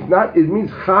 That means not. It means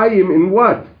Chaim in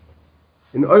what?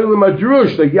 In Olam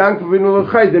Adrush, like Yankov Avinu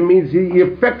L'Chai, that means he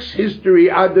affects history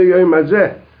ad yom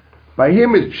hazeh. By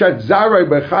him, it's Pshat Zarai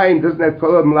by Chaim, doesn't have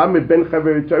Kol HaMelamed Ben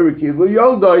Chaver Torah Ki Lo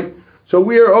Yoldoi. So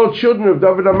we are all children of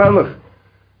David HaMelech.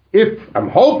 If, I'm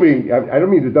hoping, I don't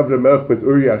mean the David HaMelech, but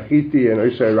Uri Achiti and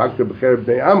Oisai Rakta B'cher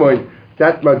B'nei Amoy,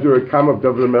 that Madur Kam of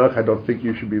David HaMelech, I don't think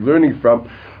you should be learning from,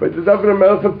 but the David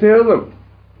HaMelech of Tehillim.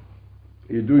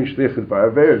 You're doing Shlichut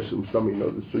Ba'aver, so some of you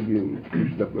know the Sugi in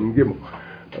Shnephlim Gimel.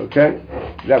 Okay?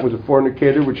 That was a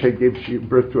fornicator which had gave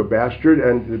birth to a bastard,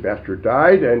 and the bastard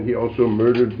died, and he also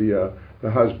murdered the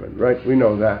husband, right? We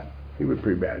know that. He was a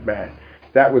pretty bad man.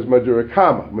 That was Madura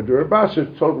Kama. Madura Basa,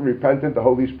 totally repentant, the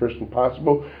holiest person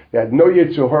possible. They had no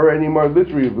Yetzer Hara anymore,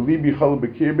 literally. V'libi chol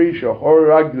b'kirbi,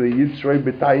 shahorag liyitzrei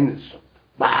b'tainis.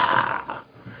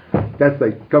 That's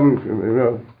like coming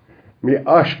from,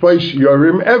 mi'ash place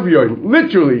yorim evyon.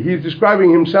 Literally, he's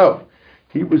describing himself.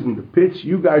 He was in the pits.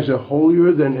 You guys are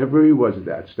holier than ever he was at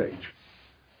that stage.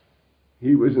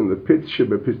 He was in the pits.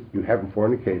 You haven't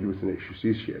fornicated with an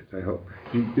Ishisis yet, I hope.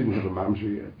 You didn't have a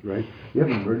mamzer yet, right? You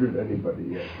haven't murdered anybody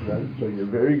yet, right? So you're a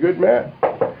very good man.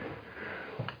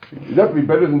 You're definitely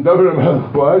better than David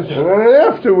HaMelech was. And then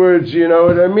afterwards, you know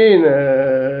what I mean?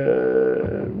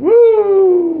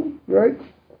 Woo! Right?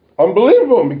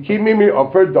 Unbelievable. You could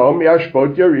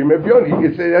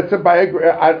say that's an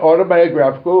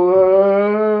autobiographical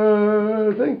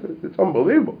thing. It's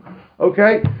unbelievable.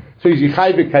 Okay? So is he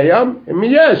Chai V'Kayam? I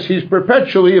mean, yes, he's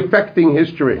perpetually affecting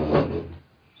history.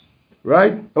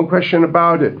 Right? No question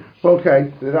about it.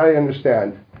 Okay, that I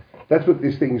understand. That's what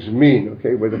these things mean,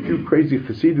 okay? When a few crazy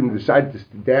Hasidim decided to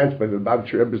dance by the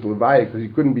Babcher Rebbe's Leviah because he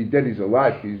couldn't be dead, he's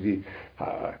alive.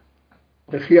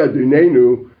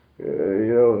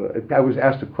 I was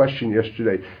asked a question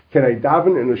yesterday. Can I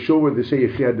daven in a shul where they say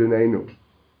Yechia Dunenu?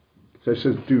 So I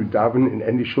says, do daven in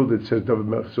any shul that says David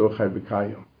Melech Yisrael Chai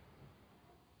B'Kayim.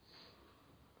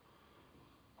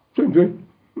 Same thing.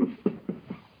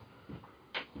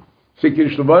 Say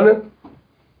Kiddush Levana?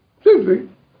 Same thing.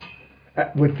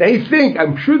 What they think,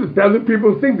 I'm sure that other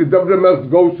people think that David HaMelech's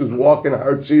ghost is walking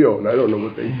Har Zion. I don't know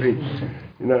what they think.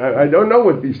 I don't know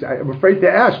what these. I'm afraid to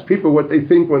ask people what they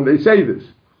think when they say this.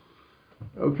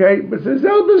 Okay, but it's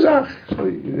selbe Sach. So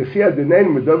if you had the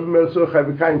name of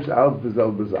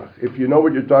if you know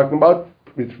what you're talking about,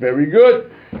 it's very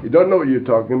good. You don't know what you're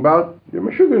talking about, you're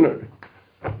Meshuggah.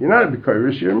 You're not a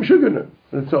B'Koirish, you're a Meshuggah.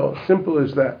 That's all. Simple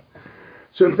as that.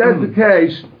 So if that's the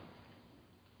case,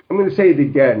 I'm going to say it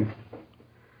again.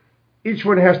 Each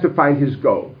one has to find his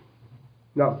goal.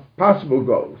 Now, possible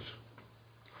goals.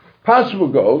 Possible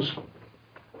goals.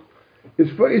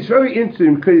 It's very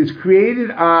interesting because it's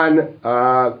created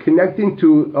on connecting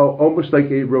to almost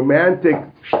like a romantic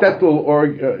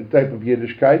shtetl type of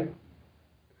Yiddishkeit.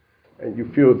 And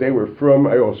you feel they were from,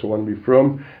 I also want to be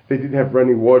from. They didn't have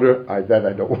running water, that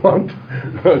I don't want.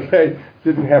 Okay?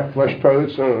 Didn't have flush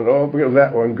toilets, no, let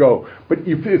that one go. But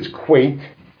you feel it's quaint.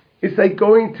 It's like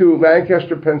going to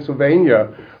Lancaster, Pennsylvania,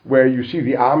 where you see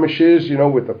the Amishes,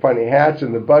 with the funny hats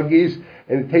and the buggies,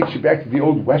 and it takes you back to the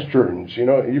old westerns,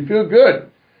 and you feel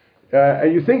good.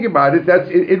 And you think about it,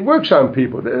 it works on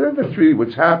people. That's really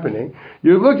what's happening.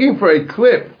 You're looking for a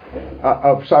clip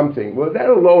of something. Well, that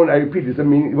alone, I repeat, doesn't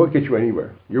mean it won't get you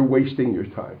anywhere. You're wasting your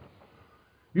time.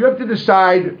 You have to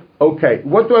decide, okay,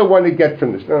 what do I want to get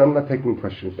from this? No, I'm not taking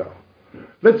questions now.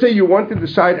 Let's say you want to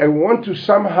decide, I want to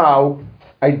somehow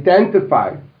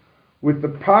identify with the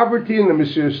poverty and the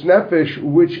Mesiras Nefesh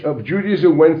which of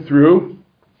Judaism went through,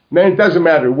 man, it doesn't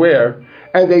matter where,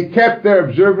 and they kept their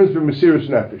observance of Mesiras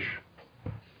Nefesh.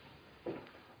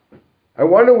 I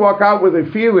want to walk out with a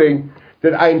feeling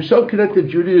that I am so connected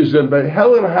to Judaism, but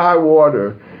hell and high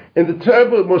water, in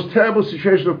the most terrible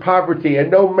situation of poverty, and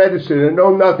no medicine, and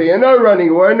no nothing, and no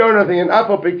running water, and no nothing, and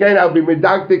Apple Pekin, I'll be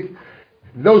medactic.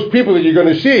 Those people that you're going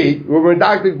to see were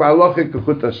medactic by halachic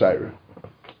kechut asayra.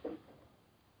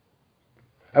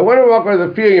 I want to walk with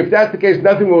a feeling, if that's the case,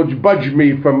 nothing will budge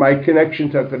me from my connection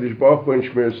to HaKadosh Baruch Hu and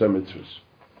Shmiras HaMitzvos.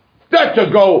 That's a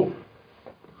goal.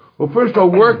 Well, first I'll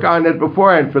work on it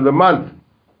beforehand for the month.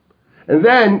 And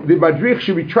then the Madrich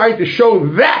should be trying to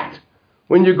show that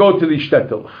when you go to the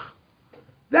Shtetl.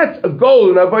 That's a goal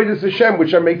in Avodas Hashem,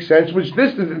 which makes sense, which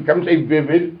this becomes a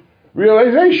vivid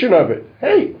realization of it.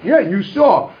 Hey, yeah, you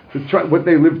saw what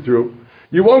they lived through.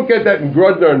 You won't get that in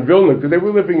Grodno and Vilna, because they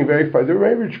were living they were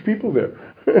very rich people there.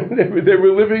 they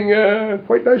were living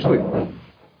quite nicely.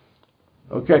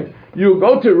 Okay, you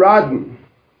go to Radin,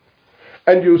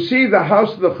 and you'll see the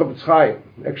house of the Chavetz Chaim.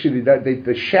 Actually,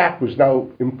 the shack was now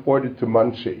imported to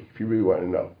Muncie, if you really want to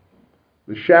know.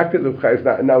 The shack of the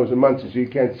Chavetz now is in Muncie, so you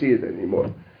can't see it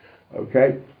anymore.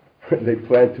 Okay? They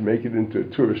plan to make it into a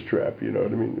tourist trap, you know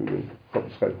what I mean?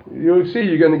 You'll see,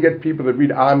 you're going to get people that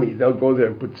read Ami, they'll go there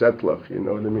and put Zetlach, you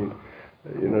know what I mean?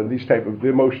 These type of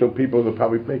emotional people, they'll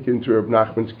probably make into Reb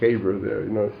Nachman's caver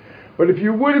there, But if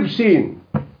you would have seen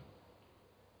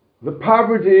the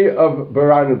poverty of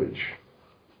Baranovich,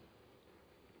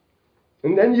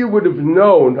 and then you would have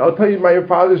known, I'll tell you my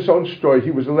father's own story.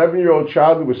 He was an 11-year-old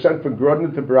child who was sent from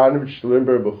Grodno to Baranovich to learn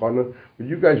Bar B'chana. But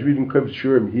you guys reading Kleb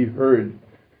Shurim, he heard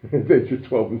that you're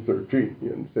 12 and 13.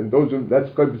 You understand? That's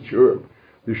Kleb Shurim.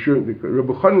 The Bar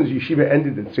B'chana's yeshiva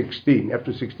ended at 16.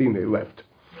 After 16, they left.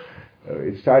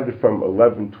 It started from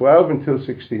 11, 12 until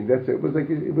 16. That's it. It was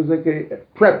like a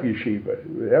prep yeshiva.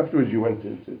 Afterwards, you went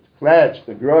to Klatch,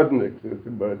 the Grodno,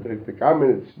 the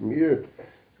Kamenetz, Mir.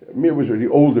 Mir was already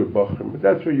older, but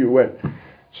that's where you went.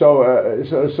 So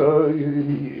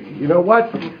you know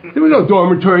what? There was no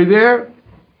dormitory there.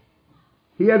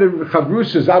 He had a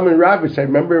Chavrusa, Zalman Ravitz. I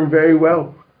remember him very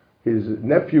well. His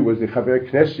nephew was the Chaver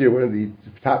Knesset, one of the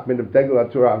top men of Degel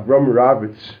HaTorah, Avram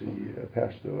Ravitz. He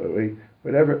passed away,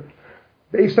 whatever.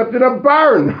 They slept in a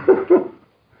barn.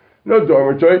 No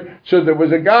dormitory. So there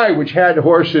was a guy which had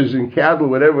horses and cattle,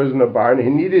 whatever was in the barn. He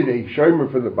needed a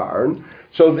shomer for the barn.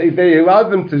 So they allowed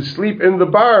them to sleep in the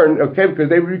barn, okay, because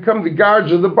they would become the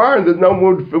guards of the barn, that no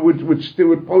one would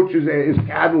poach his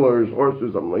cattle or his horse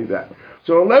or something like that.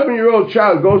 So an 11-year-old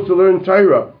child goes to learn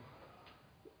Torah.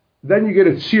 Then you get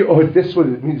to see, this is what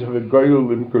it means to have a goyel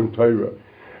learn Torah.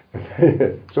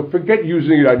 So forget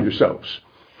using it on yourselves.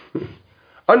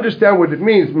 Understand what it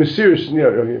means. Mesiras,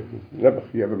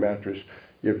 you have a mattress.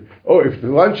 If the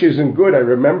lunch isn't good, I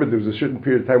remember there was a certain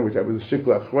period of time which I was a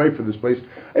shikla achroy for this place.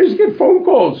 I used to get phone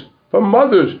calls from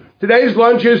mothers. Today's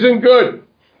lunch isn't good.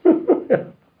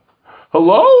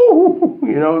 Hello?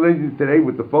 Today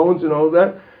with the phones and all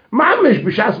that. Mamish,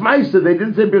 b'shas meister, they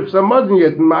didn't say b'chsamazin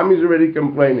yet, and mommy's already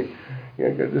complaining.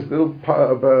 This little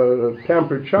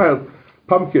pampered child,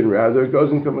 pumpkin rather,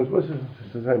 goes and comes, what's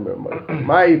his name?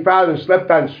 My father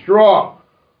slept on straw.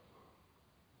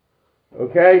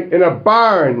 Okay? In a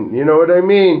barn, you know what I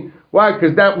mean? Why?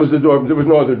 Because that was the dorm. There was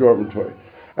no other dormitory.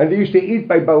 And they used to eat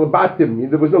by balabatim.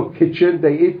 There was no kitchen.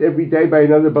 They ate every day by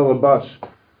another balabas.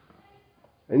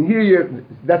 And here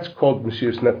that's called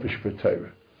Mesiras Nefesh for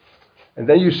Torah. And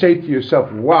then you say to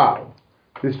yourself, wow,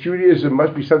 this Judaism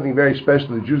must be something very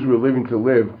special. The Jews were living to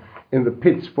live in the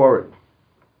pits for it.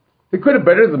 They could have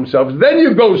bettered themselves. Then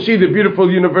you go see the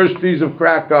beautiful universities of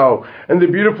Krakow and the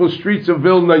beautiful streets of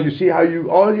Vilna. You see how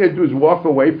all you have to do is walk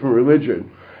away from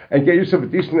religion and get yourself a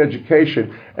decent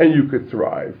education, and you could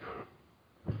thrive.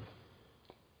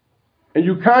 And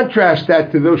you contrast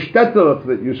that to those shtetl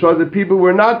that you saw, that people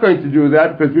were not going to do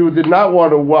that because people did not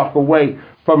want to walk away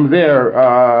from their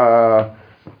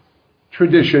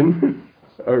tradition.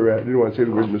 Or, I didn't want to say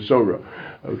the word Masorah.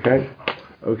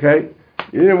 Okay?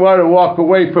 You didn't want to walk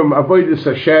away from Avodas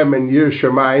Hashem and Yir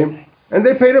Shamayim, and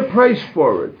they paid a price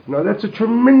for it. Now that's a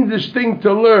tremendous thing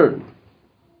to learn,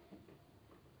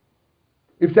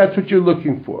 if that's what you're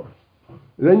looking for.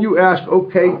 And then you ask,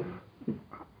 okay,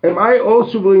 am I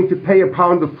also willing to pay a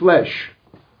pound of flesh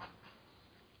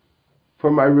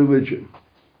for my religion?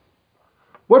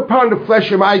 What pound of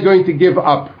flesh am I going to give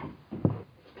up?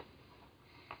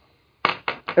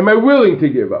 Am I willing to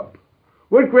give up?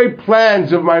 What great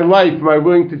plans of my life am I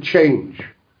willing to change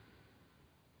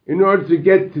in order to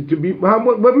get to be...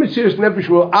 What Mesiras Nefesh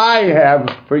will I have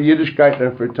for Yiddishkeit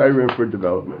and for Torah and for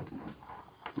development?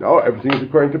 No, everything is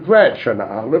according to plan. Shana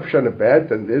Aleph, Shana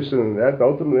Bet, and this and that.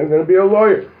 Ultimately, I'm going to be a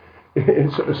lawyer.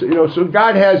 So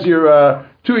God has your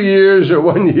 2 years or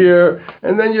 1 year,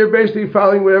 and then you're basically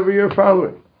following whatever you're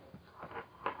following.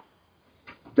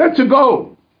 That's a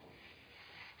goal.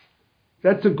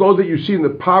 That's a goal that you see in the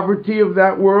poverty of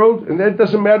that world, and that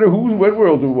doesn't matter what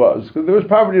world it was. Because there was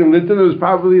poverty in Lithuania, there was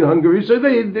poverty in Hungary, so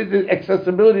the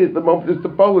accessibility at the moment is to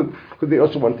Poland, because they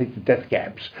also want to take the death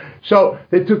camps. So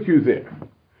they took you there.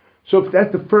 So if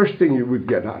that's the first thing you would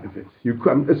get out of it,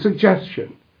 a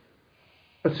suggestion.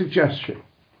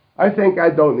 I think I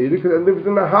don't need it because I lived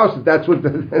in a house. That's what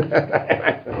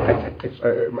I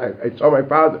saw my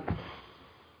father.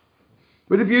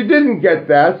 But if you didn't get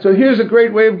that, so here's a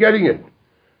great way of getting it.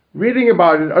 Reading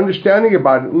about it, understanding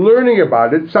about it, learning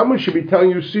about it. Someone should be telling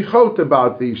you sichot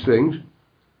about these things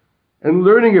and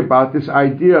learning about this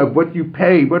idea of what you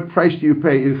pay, what price do you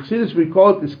pay. In Chassidus we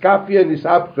call it iskafia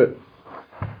nisapche.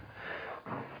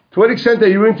 To what extent are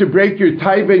you willing to break your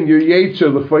taiva and your yetzer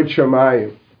l'foid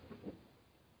shamayim?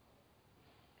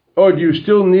 Or do you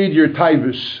still need your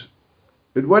taivas?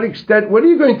 At what extent, what are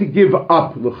you going to give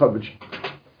up l'chavod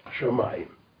shamayim?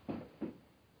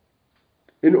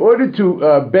 In order to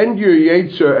bend your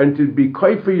yetzer and to be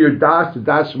koy for your das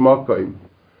makoim.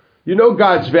 You know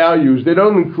God's values. They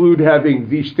don't include having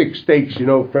these thick steaks,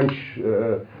 French,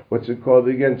 what's it called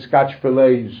again, Scotch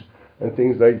fillets and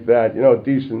things like that.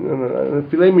 Decent.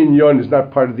 Filet mignon is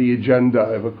not part of the agenda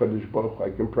of a Kodesh Baruch Hu,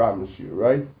 I can promise you,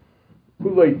 right?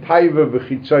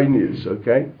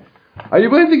 Okay? Are you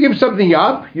willing to give something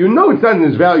up? You know it's not in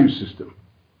his value system.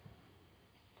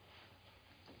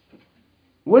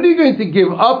 What are you going to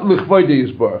give up l'chvoidei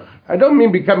Yisborach? I don't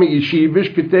mean becoming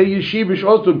yeshivish. Ketei yeshivish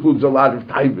also includes a lot of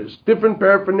taivas. Different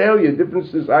paraphernalia, different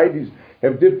societies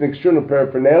have different external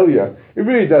paraphernalia. It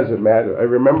really doesn't matter. I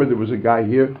remember there was a guy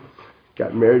here,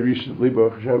 got married recently,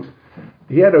 Baruch Hashem.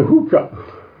 He had a hookah.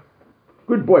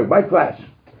 Good boy, my class.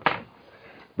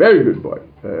 Very good boy.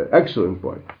 Excellent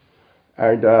boy.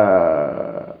 And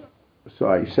so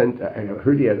I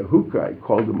heard he had a hookah. I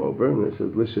called him over and I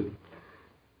said, listen,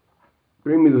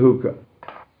 bring me the hookah.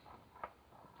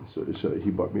 So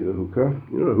he bought me the hookah.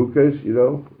 You know what hookah is,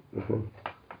 If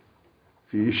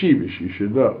you're yeshivish, you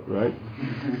should know, right?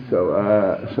 So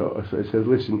I said,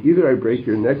 listen, either I break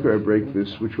your neck or I break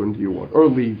this. Which one do you want? Or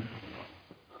leave.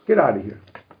 Get out of here.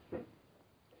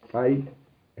 I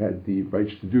had the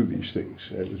rights to do these things.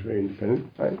 I was very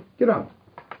independent. Get out.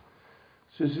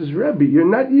 So he says, Rebbe, you're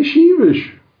not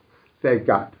yeshivish. Thank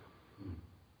God.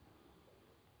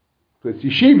 So it's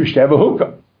yeshivish to have a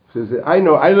hookah. Says, I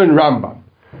learned Rambam.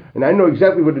 And I know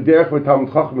exactly what the derech of a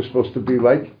Talmud Chacham is supposed to be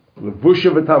like. The bush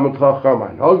of a Talmud Chacham,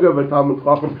 Hanhaga of a Talmud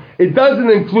Chacham. It doesn't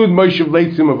include Moshe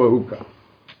Leitzim of a hookah.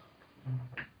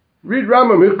 Read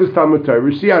Rambam Hilchos Talmud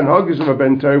Torah. See Hanhagas of a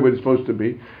Ben Torah, what it's supposed to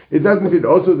be. It doesn't include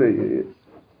also you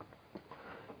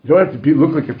don't have to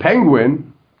look like a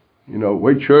penguin.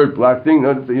 White shirt, black thing.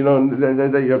 That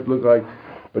you have to look like.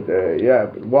 But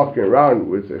but walking around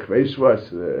with a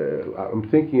chveiswas, I'm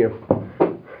thinking of.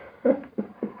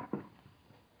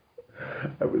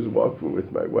 I was walking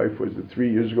with my wife,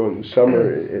 3 years ago in the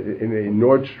summer, in a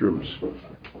Nordstrom's,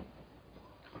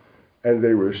 and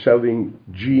they were selling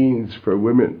jeans for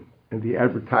women, and the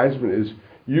advertisement is,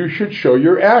 you should show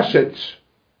your assets.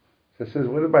 So I says,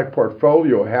 what does my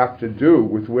portfolio have to do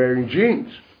with wearing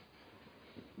jeans?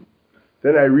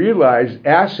 Then I realized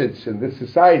assets in this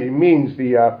society means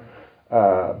the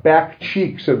back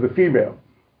cheeks of the female.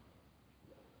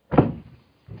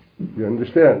 You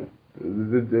understand?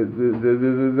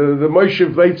 The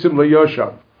Moshe Vleitzim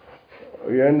LeYoshav.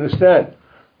 You understand?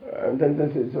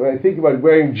 So when I think about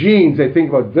wearing jeans, I think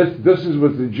about this is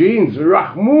what the jeans,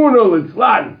 Rahmun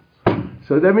al-Islan.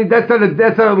 So that means that's not a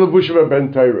levush of a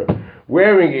ben Torah.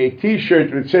 Wearing a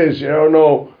t-shirt that says,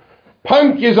 no,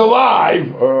 punk is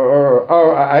alive,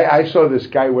 or I saw this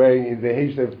guy wearing the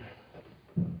hashtag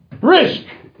Brisk,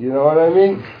 you know what I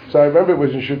mean? So I remember it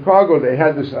was in Chicago, they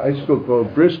had this high school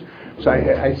called Brisk, so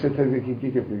I said to him, I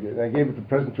gave it the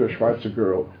present to a Schwarzer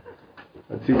girl.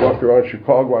 And he walked around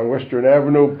Chicago on Western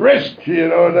Avenue, Brisk, you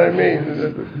know what I mean?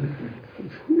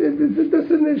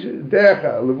 That's an issue.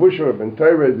 Decha, Levusha, Ben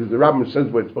Torah, the Rabbin says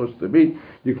what it's supposed to be.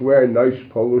 You can wear a nice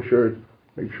polo shirt,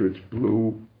 make sure it's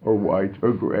blue or white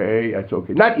or gray, that's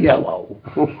okay. Not yellow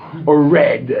or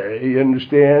red, you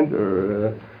understand?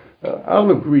 Or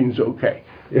olive green's okay.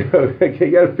 You got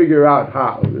to figure out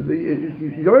how.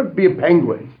 You don't have to be a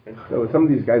penguin. So some of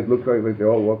these guys look like they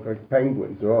all look like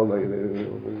penguins. They're all like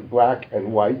black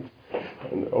and white,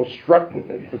 and they're all strutting.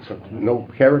 It's no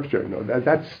character. No,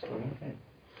 that's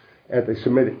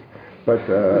anti-Semitic. But his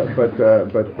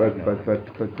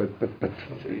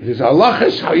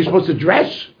halachas, how you're supposed to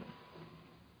dress.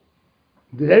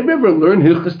 Did anybody ever learn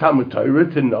Hilchas Talmud Torah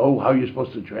to know how you're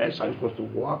supposed to dress, how you're supposed to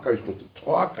walk, how you're supposed to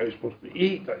talk, how you're supposed to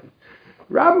eat?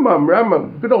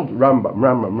 Rambam, good old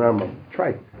Rambam. Try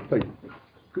it. Like,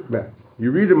 good man.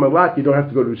 You read him a lot, you don't have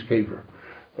to go to his kever.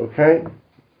 Okay?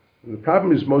 The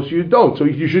problem is most of you don't. So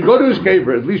you should go to his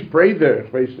kever, at least pray there.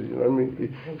 You know what I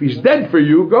mean? If he's dead for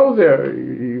you, go there.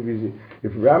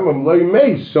 If Rambam loy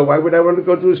mace, so why would I want to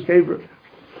go to his kever?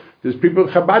 There's people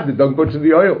in Chabad that don't go to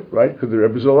the oil, right? Because the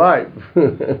Rebbe's alive.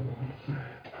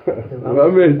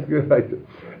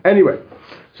 Anyway,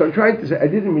 so I'm trying to say, I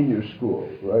didn't mean your school,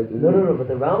 right? No, but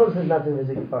the Rambam says not to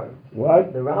visit Kfar.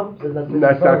 What? The Rambam says not to visit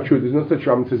That's Kfar. not true. There's no such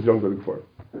Rambam that says don't go to Kfar.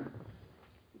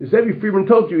 As Zevi Friedman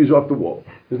told you, he's off the wall.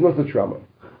 There's no such Rambam.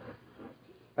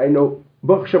 I know,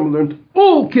 Baruch Hashem learned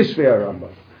all Kisvei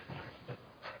Rambam.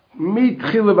 Meet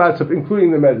Chilav, including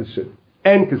the medicine,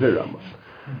 and Kisvei Rambam.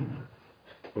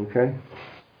 Okay?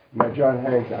 My John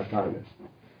hangs out on it.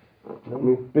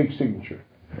 Big signature.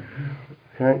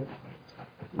 Okay?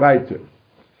 Right.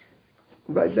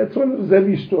 That's one of the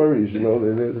Zevi stories,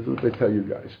 that's what they tell you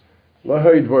guys.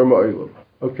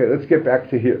 Okay, let's get back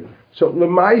to here. So,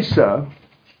 Lemaisa,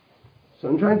 so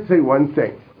I'm trying to say one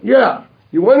thing. Yeah,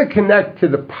 you want to connect to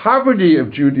the poverty of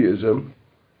Judaism,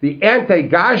 the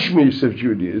anti-Gashmis of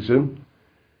Judaism,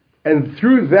 and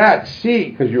through that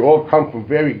see, because you all come from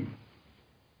very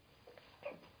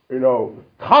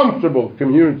comfortable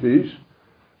communities,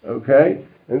 okay?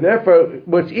 And therefore,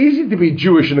 it's easy to be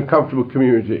Jewish in a comfortable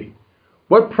community.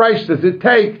 What price does it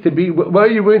take to be, what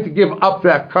are you willing to give up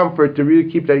that comfort to really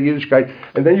keep that Yiddishkeit?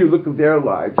 And then you look at their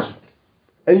lives,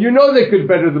 and they could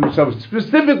better themselves,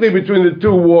 specifically between the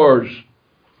two wars,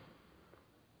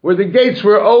 where the gates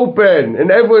were open,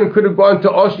 and everyone could have gone to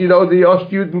Ost, the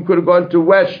Ostjuden could have gone to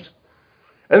West.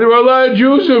 And there were a lot of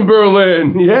Jews in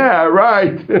Berlin. Yeah,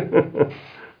 right.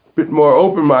 Bit more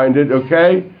open-minded,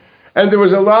 okay? And there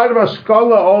was a lot of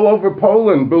Askala all over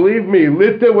Poland. Believe me,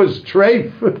 Lita was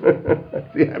treif.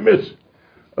 The emes,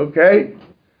 okay?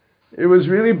 It was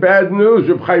really bad news.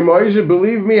 Reb Chaim Oizer,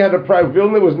 believe me, had a private.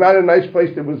 Vilna was not a nice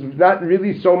place. There was not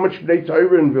really so much Bnei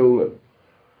Torah in Vilna.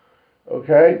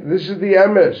 Okay? This is the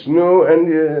emes.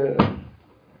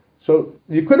 So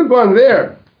you could have gone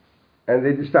there. And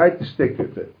they decided to stick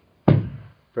with it.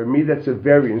 For me, that's a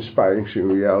very inspiring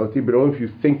reality, but only if you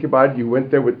think about it. You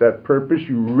went there with that purpose,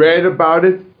 you read about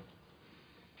it,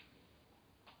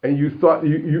 and you thought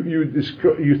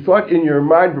you thought in your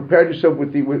mind, prepared yourself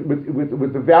with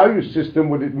the value system,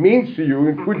 what it means to you,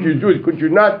 and could you do it, could you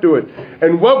not do it,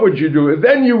 and what would you do? And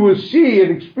then you will see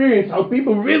and experience how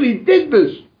people really did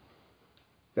this.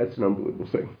 That's an unbelievable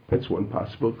thing. That's one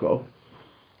possible goal.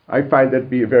 I find that to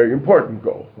be a very important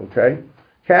goal, okay?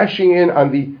 Cashing in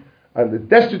on the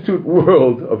destitute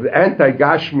world of the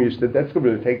anti-Gashmis, that's going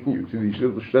to be taking you to these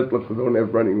little shtetlas that don't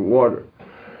have running water,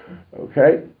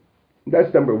 okay?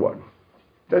 That's number one.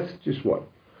 That's just one.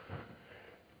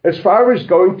 As far as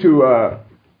going to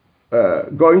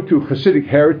Hasidic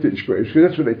heritage graves, because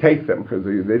that's where they take them, because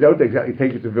they don't exactly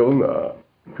take it to Vilna,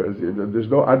 because there's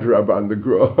no adrab on the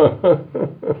grove.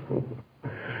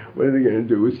 What are they going to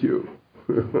do with you?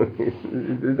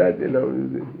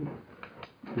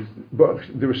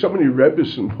 There were so many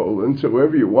rebbes in Poland, so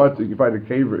wherever you want, you can find a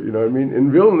caver, you know what I mean?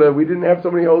 In Vilna, we didn't have so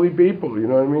many holy people, you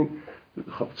know what I mean?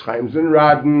 Chofetz Chaim's in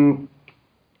Radin,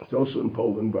 it's also in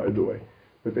Poland, by the way.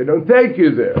 But they don't take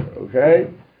you there, okay?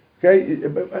 Okay,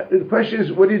 the question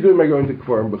is, what are you doing by going to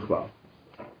Kfarim B'chlal?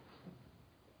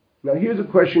 Now here's a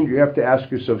question you have to ask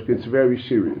yourself, because it's very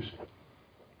serious.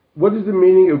 What is the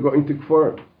meaning of going to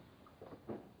Kfarim?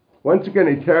 Once again,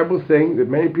 a terrible thing that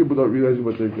many people don't realize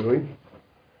what they're doing.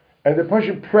 And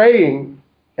they're praying,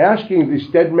 asking this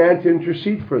dead man to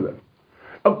intercede for them.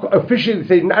 Officially,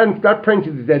 they say, not praying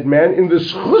to the dead man. In the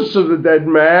schus of the dead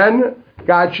man,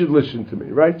 God should listen to me,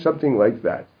 right? Something like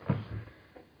that.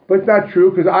 But it's not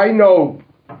true, because I know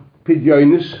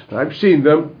pidyonis, I've seen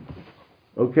them,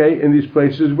 okay, in these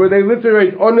places, where they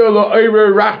literate,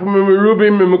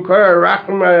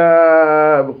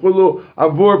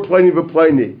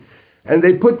 and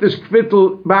they put this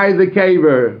kvittel by the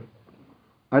caver.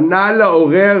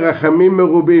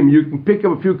 You can pick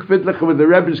up a few kvittlach with the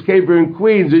Rebbe's caver in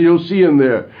Queens, and you'll see him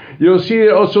there. You'll see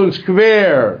it also in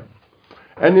Square,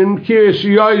 and in Kiryas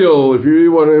Yoel, if you really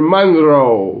want, in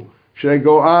Monroe. Should I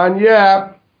go on?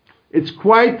 Yeah, it's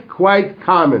quite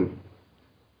common.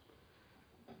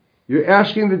 You're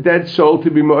asking the dead soul to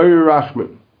be Ma'ir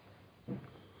Rachman.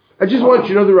 I just want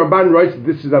you to know the Ramban writes that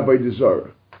this is Avodah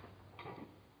Zarah.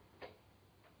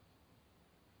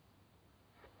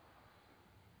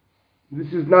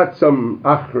 This is not some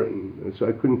achron, so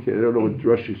I don't know what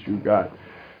drushes you got.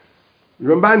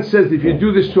 Ramban says if you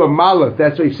do this to a malach,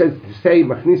 that's what he says to say,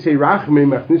 Machnise Rachmei,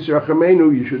 Machnise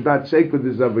Rachamenu, you should not say because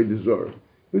this is Avodah Zarah.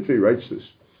 Literally writes this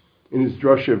in his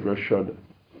drasha of Rosh Hashanah.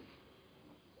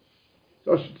 It's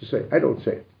also to say, I don't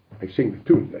say it. I sing the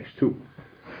tune, nice tune.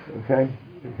 Okay?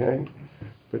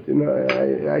 But you know,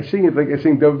 I sing it like I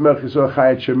sing Dov Melchizor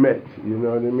Chayat Shemet. You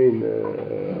know what I mean?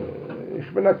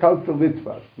 Ich bin a kalte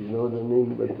Litvak. You know what I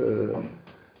mean?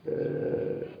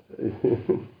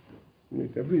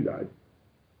 But every night.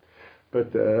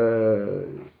 But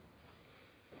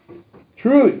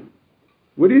truly,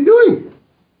 what are you doing?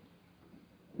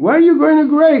 Why are you going to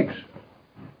graves?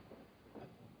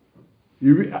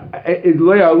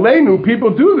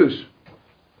 People do this.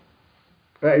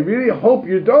 I really hope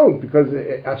you don't, because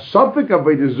a suffix of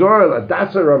Avodah Zarah, a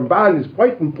Dasa Ramban, is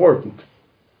quite important.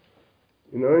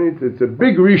 You know, it's a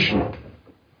big rishon.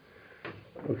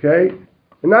 Okay?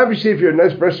 And obviously, if you're a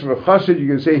nice person of a chassid, you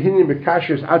can say, Hini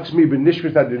Mekashers Atzmi Ben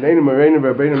Nishmas Adonenu Moreinu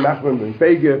Rabbeinu Nachman Ben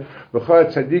Fege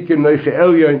V'chad Tzadikim Noiche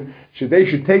Elyon. They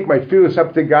should take my feelings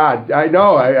up to God. I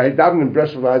know, I davened in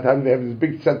Breslov all the time, they have this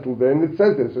big settle there, and it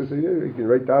says this. I say, yeah, you can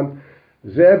write down,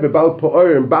 Zeh Bebal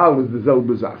Po'or, and Baal is the Zel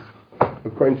Bezach,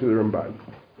 according to the Ramban.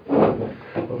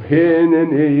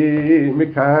 Hineni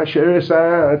Mekashers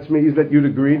Atzmi, is that you the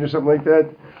green or something like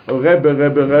that? Oh, Rebbe,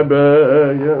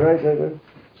 yeah, right.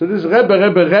 So this Rebbe,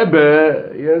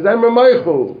 Zaymer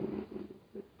Meichel,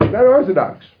 not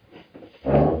Orthodox.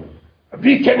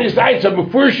 Wie kann es sein, so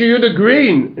before you the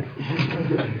green?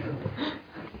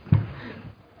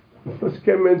 What's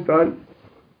Kemen done?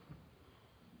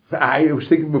 I was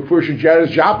thinking before she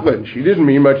Janis Joplin. She didn't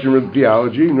mean much in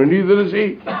theology, no, neither does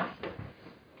he.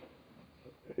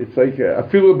 It's like a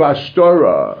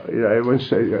filibastora. You know, I once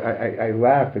say, I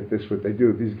laugh at this, what they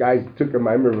do. These guys took a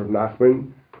mimer of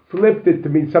Nachman, flipped it to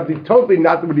mean something totally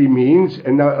not what he means,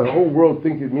 and now the whole world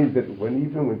thinks it means that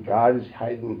even when God is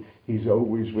hiding, He's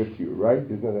always with you, right?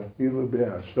 Isn't it a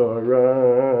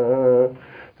filibastora,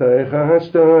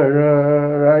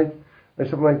 right? Or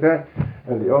something like that.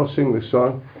 And they all sing this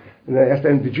song. And I asked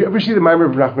them, did you ever see the mimer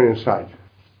of Nachman inside?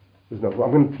 There's no. Well,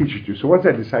 I'm going to teach it to you. So once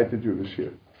I decided to do this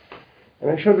here,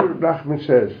 and I showed what Nachman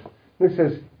says. And he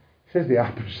says the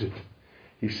opposite.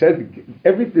 He said,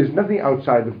 there's nothing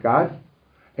outside of God.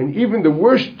 And even the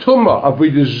worst tumah of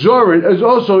Avodah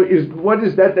Zarah is what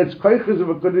is that? That's koiches of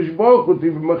a Kodesh Baruch Hu,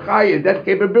 Mechaya, that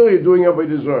capability of doing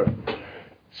Avodah Zarah.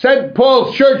 St.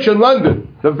 Paul's Church in London,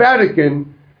 the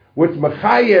Vatican, with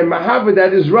Mechaya and Mahava,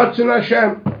 that is Ratzon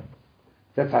Hashem.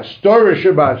 That's Hastorah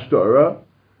Sheba Hastorah.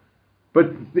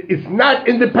 But it's not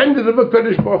independent of a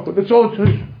Kodesh Baruch Hu. That's all it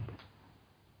is.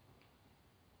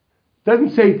 It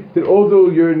doesn't say that although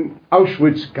you're in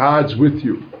Auschwitz, God's with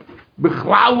you. But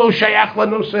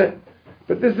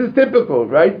this is typical,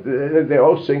 right? They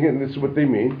all sing it, and this is what they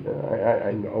mean.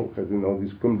 I know, because I know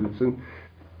these kumditzen.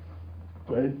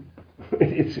 Right?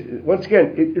 It's, once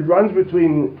again, it runs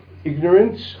between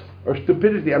ignorance or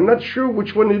stupidity. I'm not sure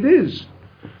which one it is.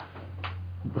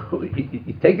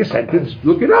 You take a sentence,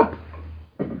 look it up.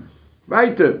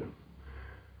 Right?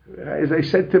 As I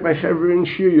said to my chaver in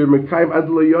Shir, you're Mekayim Ad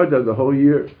Lo Yoda the whole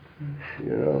year. You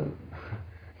know.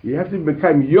 You have to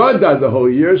become Yoda the whole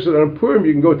year, so that on Purim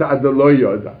you can go to Ad Lo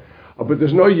Yoda. Oh, but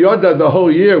there's no Yoda the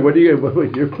whole year. What do you?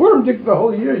 You're Purim Dik the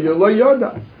whole year. You're Lo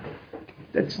Yoda.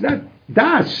 That's not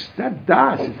Das. Not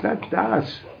Das. It's not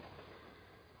Das.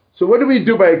 So what do we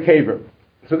do by a caver?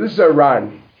 So this is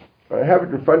Iran. I have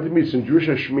it in front of me. It's in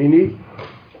Drusha Shmini.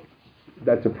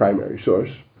 That's a primary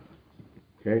source.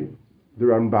 Okay, the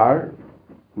Rambar.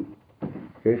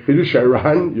 Okay, Chidush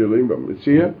Ran, you're learning about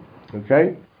Metzia.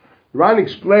 Okay, Ran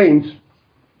explains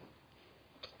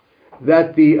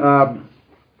that the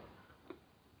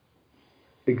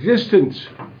existence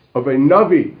of a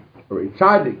Navi or a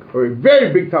Tzaddik or a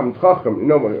very big Talmid Chacham,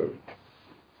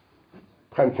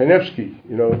 Chaim Kanevsky,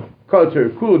 Kolater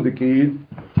Kuladikid,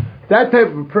 that type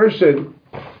of a person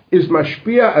is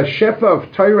mashpia a shefa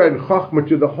of Torah and Chachma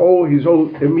to his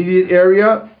whole immediate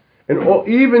area, and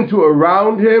even to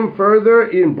around him further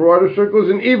in broader circles,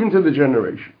 and even to the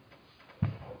generation.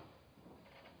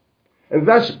 And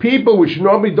thus, people which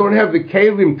normally don't have the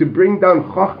kelim to bring down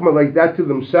Chachma like that to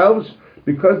themselves,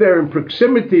 because they're in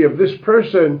proximity of this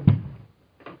person,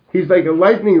 he's like a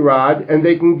lightning rod, and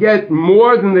they can get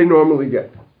more than they normally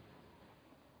get.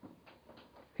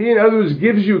 He, in other words,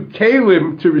 gives you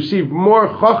kelim to receive more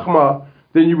chachma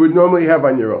than you would normally have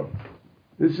on your own.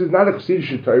 This is not a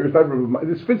chassidische Torah.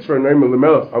 This fits for a Noam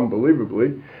Elimelech,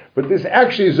 unbelievably, but this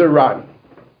actually is a Ran.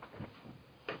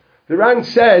 The Ran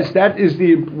says that is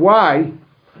why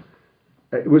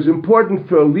it was important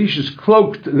for Eliyahu's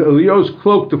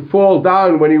cloak to fall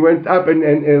down when he went up, and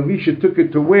Elisha took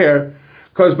it to wear,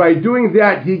 because by doing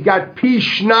that he got pi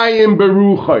shnayim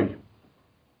beruchai.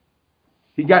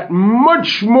 He got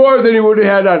much more than he would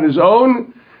have had on his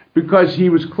own, because he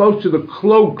was close to the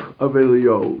cloak of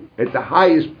Eliyahu at the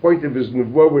highest point of his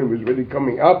nevuah when he was really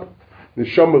coming up. The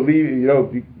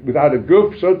Shomali, without a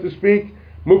goof, so to speak,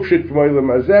 mukshit from Olam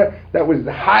Hazeh. That was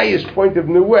the highest point of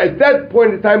nevuah. At that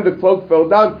point in time, the cloak fell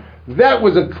down. That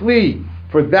was a kli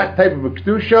for that type of a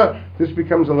kedusha. This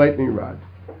becomes a lightning rod.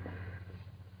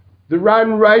 The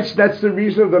Ran writes that's the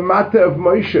reason of the mata of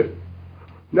Moshe.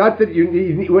 Not that you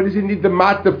need. What does he need the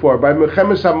mata for? By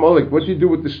Mechemes HaMolek, what do you do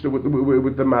with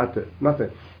the mata? Nothing.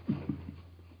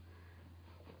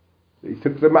 He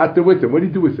took the mata with him. What did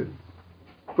he do with it?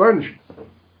 Garnish.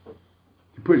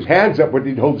 He put his hands up. What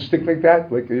did he hold a stick like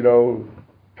that? Like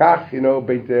kach,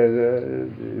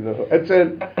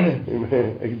 etzel,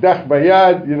 ekdach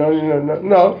bayad,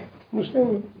 no.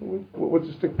 What's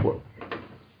the stick for?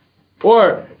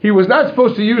 Or he was not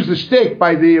supposed to use the stick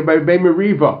by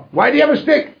Meriva. Why do you have a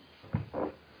stick?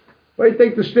 Why do you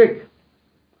take the stick?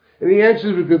 And the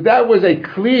answer is because that was a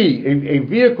kli, a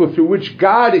vehicle through which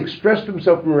God expressed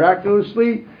himself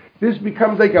miraculously. This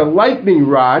becomes like a lightning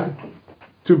rod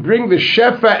to bring the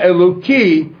Shefa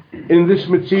Eloki in this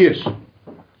Metzias.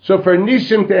 So for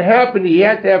Nisim to happen, he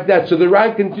had to have that. So the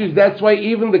Ran continues, that's why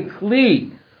even the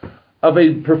kli of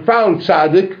a profound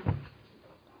tzaddik,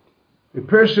 a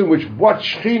person which brought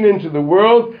Shekhinah into the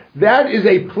world, that is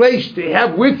a place to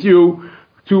have with you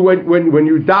to when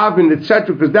you daven,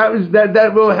 etc. Because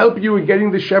that will help you in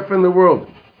getting the Shefa in the world.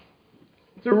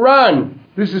 It's a Ran.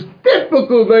 This is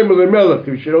typical Noam Elimelech.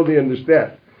 You should only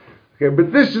understand. Okay,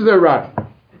 but this is a Ran.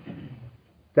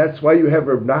 That's why you have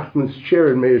Reb Nachman's chair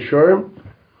in Mei Hashorim,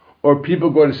 or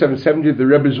people go to 770 the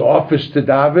Rebbe's office to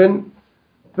daven.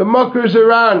 The Makker's a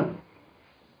Ran.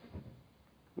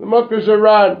 The Makker's a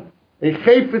Ran. A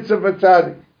chayfetz of a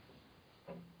tzaddik.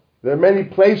 There are many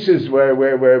places where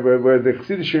the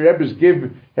Chassidish Rebbes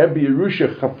give Hebbe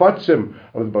Yerusha chafatzim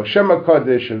of the Baal Shem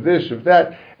HaKadosh, of this, of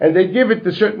that, and they give it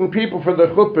to certain people for their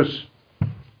chuppahs.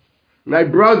 My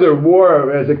brother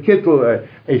wore as a kittel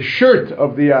a shirt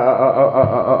of the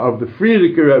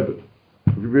Frierdiker Rebbe,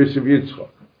 of Yosef Yitzchak.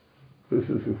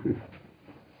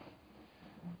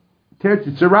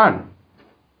 It's Iran.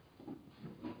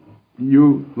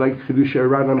 You like Chidush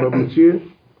Ran on Bava Metzia?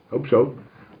 Hope so.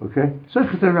 Okay?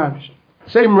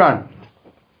 Same Ran.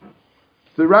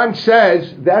 The Ran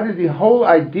says that is the whole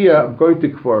idea of going to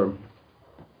Kforim.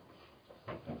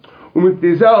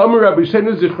 The Gemara in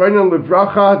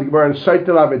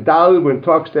Saitel Avedal, when it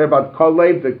talks there about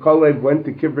Kalev, that Kalev went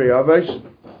to Kivrei Avos.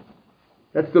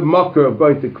 That's the mocker of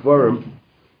going to Kforim.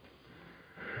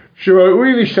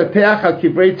 שראוי להשתטח על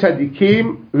קברי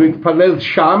צדיקים ולהתפלל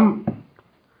שם,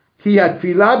 כי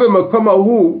התפילה במקום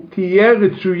ההוא תהיה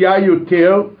רצויה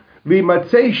יותר,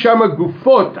 וימצא שם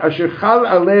הגופות אשר חל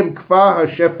עליהם כפר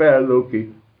השפע האלוקי.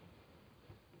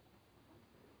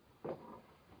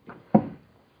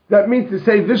 That means to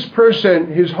say this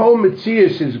person, his whole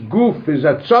metzias, his goof, his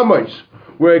atzamos,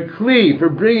 were a kli for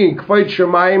bringing kvod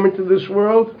shemayim into this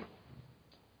world.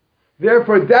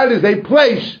 Therefore, that is a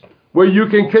place where you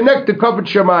can connect to kvod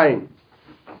shemayim.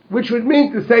 Which would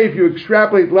mean to say, if you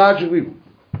extrapolate logically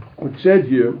what's said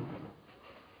here,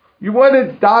 you want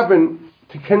to daven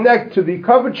to connect to the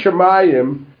kvod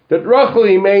shemayim that Rachel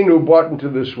Imenu brought into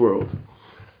this world.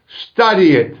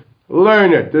 Study it,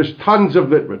 learn it. There's tons of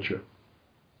literature.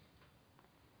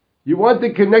 You want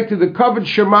to connect to the covered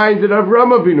Shemayim that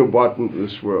Avraham Avinu brought into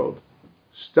this world.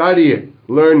 Study it,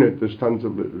 learn it. There's tons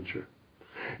of literature.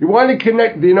 You want to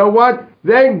connect, you know what?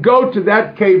 Then go to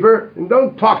that caver and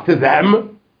don't talk to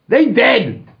them. They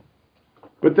dead.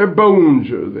 But their bones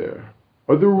are there.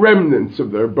 Or the remnants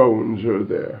of their bones are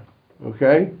there.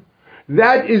 Okay?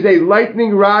 That is a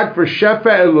lightning rod for Shefa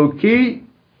Eloki,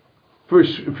 for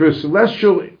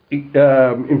celestial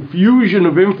infusion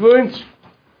of influence,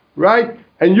 right?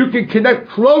 And you can connect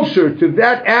closer to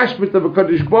that aspect of a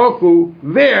Kadosh Baruch Hu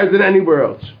there than anywhere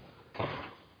else.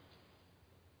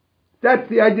 That's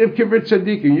the idea of Kibbutz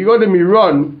Tzaddikim. You go to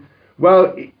Miron,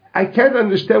 well, I can't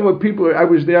understand what people. I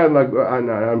was there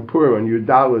on Purim, on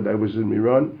Yudalad, I was in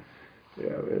Miron. Yeah,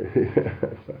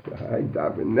 I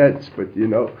daven nets, but you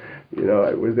know,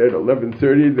 I was there at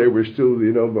 11:30. They were still,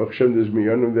 Baruch Shem, there's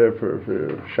Miyonim there for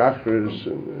Shachris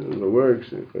and the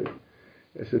works.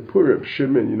 I said, Purim,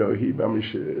 Shimon, he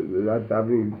mamish that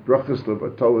davening brachas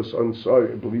levatolas on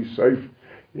soy, believe safe.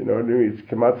 You know what I mean? It's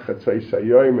Kamat Chatzai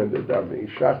Sayoim and the davening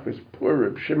Shachris,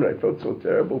 Purim, Shimon. I felt so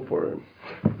terrible for him.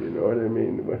 You know what I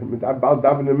mean? When about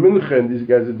davening Mincha and these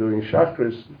guys are doing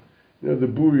Shachris, the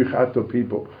Buri Chato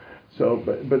people. So,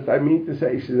 but I mean to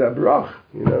say, he says, Abrach,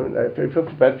 and I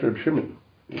felt bad for Shimon.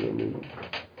 You know what I mean?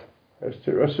 As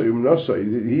Terasa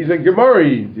he's a Gemara,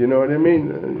 you know what I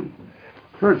mean?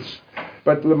 Hurts.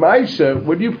 But Lamaisa,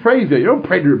 when you pray there, you don't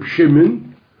pray to Reb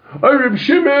Shimon. Oh, Reb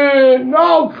Shimon!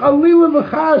 No, Chalila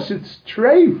V'chas, it's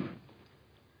treif.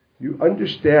 You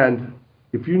understand,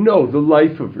 if you know the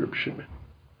life of Reb Shimon,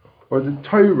 or the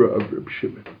Torah of Reb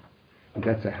Shimon, and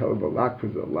that's a hell of a lot,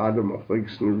 because a lot of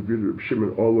Machliks and Reb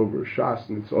Shimon all over Shas,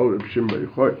 and it's all Reb Shimon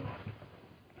Beichot.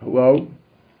 Hello?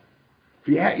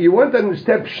 If you want to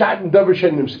understand Pshat and Davar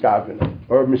Shenim Skavin,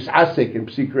 or Misasek and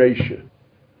Psik Reisha,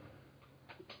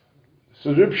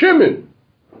 so Reb Shimon.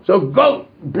 So go,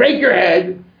 break your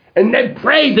head, and then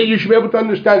pray that you should be able to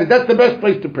understand it. That's the best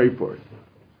place to pray for it.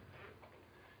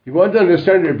 You want to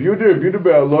understand Reb Yehuda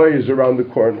Be'aloi is around the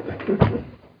corner.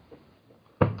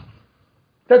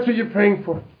 That's what you're praying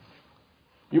for.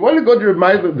 You want to go to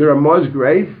the Ramah's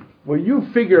grave? Well, you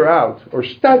figure out, or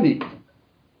study,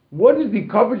 what is the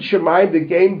covered Shemayim that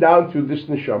came down through this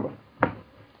neshama?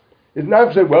 It's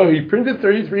not say, well, he printed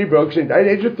 33 books, and died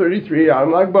at the age of 33,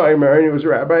 unlike Baimer, and he was a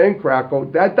rabbi in Krakow.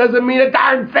 That doesn't mean a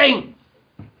darn thing.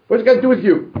 What's it got to do with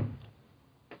you?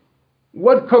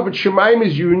 What covered Shemayim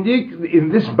is unique in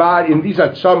this body, in these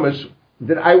atzamas,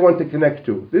 that I want to connect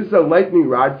to? This is a lightning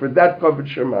rod for that covered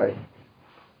Shemayim.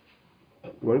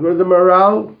 You want to go to the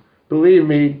Maral? Believe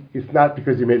me, it's not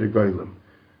because he made a goylem.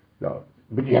 No.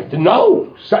 But you have to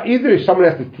know. So either someone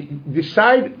has to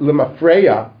decide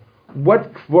lemafreya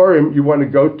what forum you want to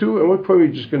go to and what forum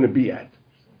you're just going to be at.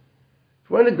 If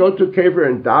you want to go to a caver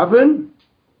and daven,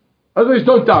 otherwise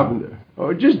don't daven there.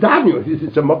 Or just daven.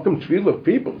 It's a makam tefillah of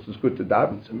people. So it's good to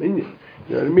daven. It's a minyan.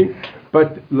 You know what I mean?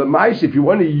 But lemais, if you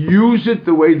want to use it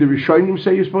the way the Rishonim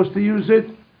say you're supposed to use it,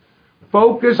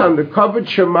 focus on the covered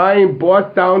Shemayim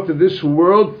brought down to this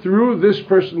world through this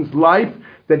person's life,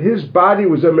 that his body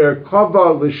was a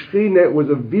merkava, l'shchina, it was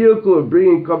a vehicle of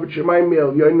bringing covered Shemayim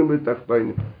me'el yonim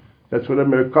v'tachtonim. That's what a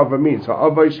merkava means. So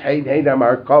avos hein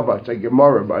amarkava. It's a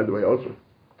Gemara, by the way, also.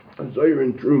 Zoyer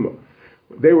and Truma.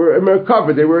 They were a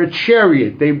merkava. They were a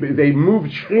chariot. They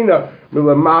moved shchina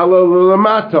milamala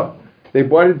lilamata. They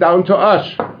brought it down to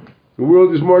us. The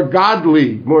world is more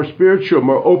godly, more spiritual,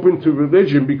 more open to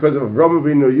religion because of Avraham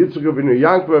Avinu, Yitzchak Avinu,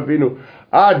 Yaakov Avinu,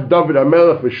 Ad David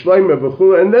Amelech, V'Shleima,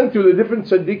 V'Chula, and then through the different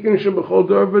tzaddikim shebechol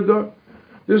dor v'dor.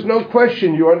 There's no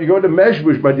question. You want to go to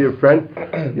Meshbush, my dear friend.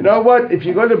 You know what? If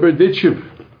you go to Berdichev,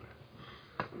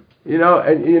 you go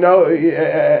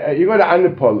to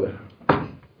Anapola.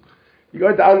 You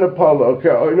go to Anapola, okay?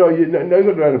 Or no, you go to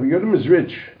Anapola. You go to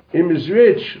Mizrich. In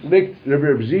Mizrich, licked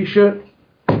Rabbi Zisha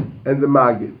and the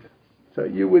Maggid. So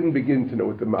you wouldn't begin to know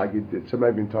what the Maggid did.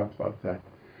 Somebody can talk about that.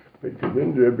 But you can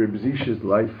learn Rabbi Zisha's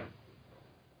life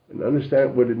and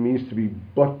understand what it means to be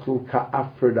batul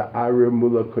ka'afar da'ara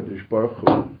mula kodesh baruch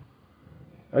hu.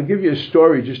 I'll give you a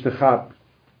story just to chap.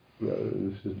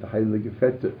 This is the Heilige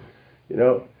Gefete.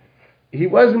 He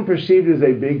wasn't perceived as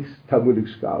a big Talmudic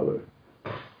scholar.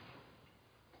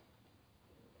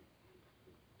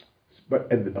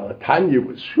 And the Balatanya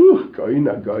was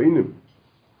goinim.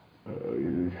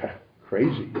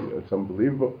 Crazy, it's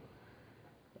unbelievable.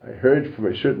 I heard from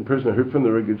a certain person, I heard from the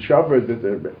Reged Shavar that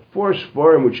there are 4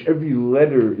 sforim in which every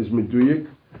letter is meduyik.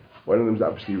 One of them is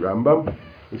obviously Rambam.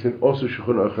 He said also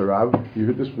Shulchan Aruch Harav. You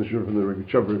heard this from the Reged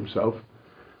Shavar himself.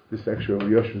 This actually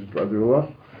Yoshua's brother-in-law.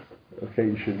 Okay,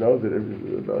 you should know that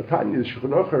the Tanya, the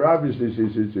Shulchan Aruch Harav is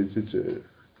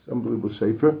unbelievable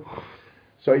sefer.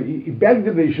 So he begged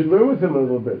him that he should learn with him a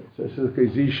little bit. So I said, okay,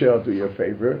 Zisha, I'll do you a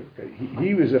favor. Okay.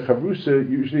 He was a chavrusa,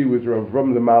 usually with Rav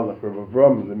Avram the Malach. Rav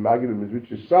Avram, the Maggid of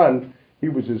Mizritch's son, he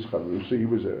was his chavrusa. He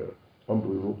was an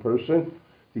unbelievable person.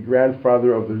 The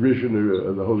grandfather of the Rishner,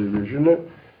 of the Holy Rishner.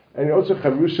 And he also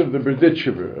chavrusa of the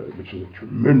Berditchever, which is a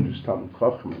tremendous Talmud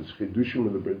Chacham. This Chidushim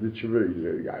of the Berditchever,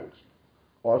 the guy was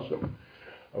awesome.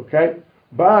 Okay?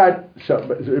 But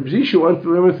Zisha wants to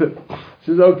learn with it.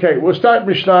 Says, okay, we'll start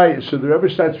Mishnah. So the Rebbe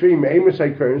starts reading Me'emes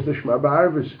HaKerns, the Shema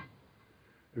Ba'arvis.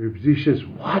 Rebbe Zisha says,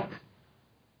 what?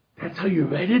 That's how you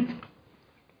read it?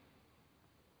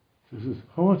 He says,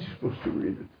 how are you supposed to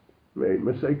read it?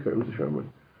 Me'emes HaKerns, the Shema.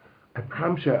 I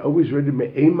promise you, I always read it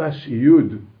Me'emas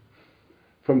Yud.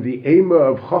 From the Ema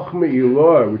of Chochma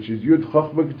Ilor, which is Yud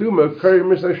Chochma Ketuma,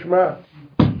 Kermes HaShema.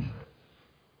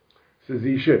 Says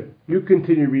Isha, you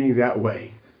continue reading that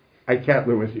way. I can't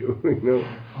learn with you,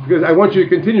 because I want you to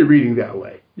continue reading that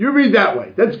way. You read that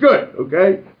way. That's good,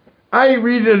 okay? I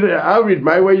read it. I'll read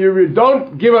my way. You read.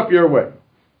 Don't give up your way.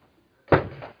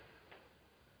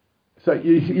 So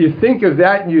you think of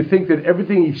that, and you think that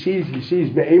everything he sees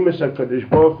me'emes HaKadosh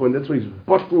Baruch Hu, and that's why he's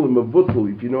bottle and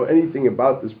mavutal. If you know anything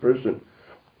about this person,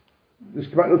 there's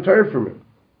no Torah from him.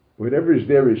 Whatever is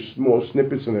there is small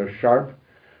snippets, and they're sharp,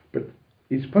 but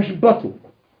he's pushing bottle.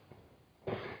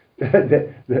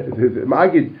 The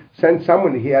Maggid sent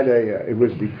someone. He had it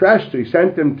was depressed, so he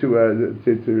sent him to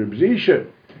Reb Zisha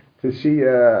to see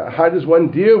how does one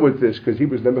deal with this, because he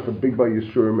was never a big by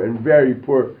Yisurim and very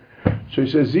poor. So he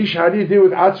says, Zisha, how do you deal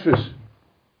with atzvus?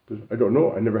 I don't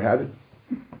know. I never had it.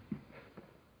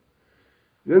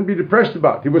 You don't be depressed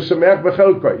about it. He was sameach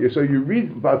b'chelkoi. So you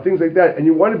read about things like that, and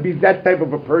you want to be that type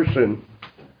of a person,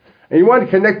 and you want to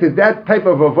connect to that type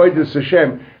of avodas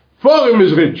Hashem. For him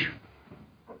is rich.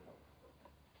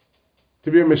 To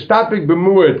be a mistapik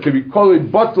b'muad, to be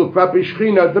called bottle klapi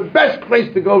shchina, the best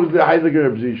place to go is the Heiliger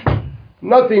Reb Zisha.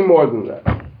 Nothing more than that.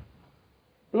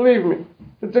 Believe me,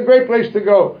 it's a great place to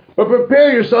go. But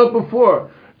prepare yourself before.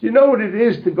 Do you know what it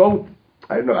is to go?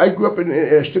 I don't know. I grew up in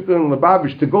Shtikl and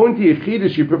Lubavitch. To go into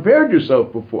Yechidus, you prepared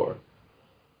yourself before.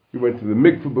 You went to the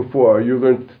mikveh before. You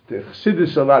learned the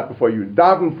Chassidus a lot before. You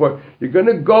davened for. You're going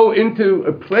to go into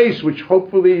a place which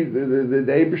hopefully the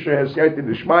Eibusher has said to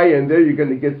the Shmaya, and there you're going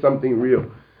to get something real.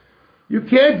 You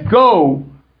can't go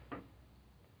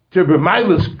to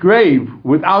B'maila's grave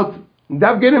without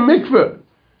getting a mikveh.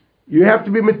 You have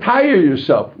to be metayir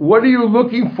yourself. What are you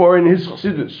looking for in his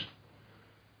Chassidus?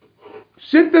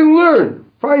 Sit and learn.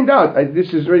 Find out.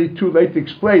 This is already too late to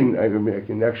explain. I mean, I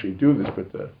can actually do this,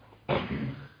 but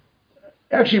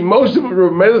actually, most of what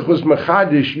Rav Melech was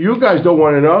machadish. You guys don't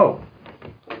want to know.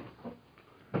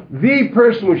 The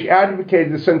person which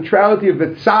advocated the centrality of the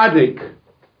tzaddik,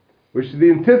 which is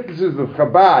the antithesis of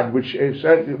Chabad, which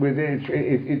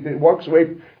it walks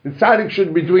away. The tzaddik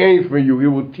shouldn't be doing anything for you. He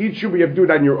will teach you, but you have to do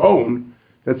it on your own.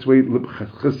 That's the way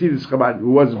Chassidus Chabad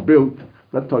was built.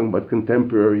 I'm not talking about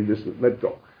contemporary, let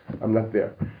go. I'm not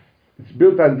there. It's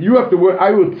built on, you have to work,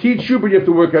 I will teach you, but you have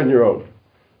to work on your own.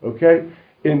 Okay?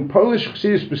 In Polish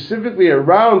Chassidus, specifically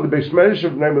around the Beis Medrash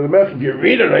of Naim Elimelech, if you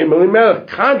read it, Naim Elimelech,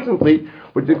 constantly,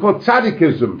 what they call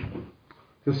tzaddikism.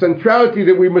 The centrality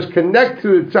that we must connect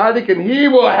to the tzaddik, and he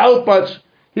will help us,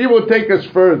 he will take us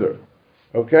further.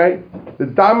 Okay? The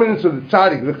dominance of the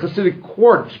tzaddik, the Chassidic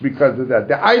courts because of that,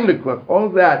 the Einleklach, all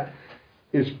that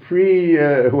is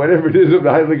whatever it is of the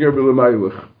Heiliger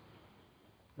B'Lemailach.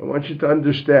 I want you to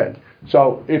understand.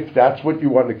 So, if that's what you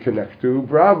want to connect to,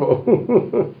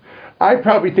 bravo. I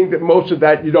probably think that most of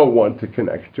that you don't want to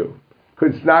connect to,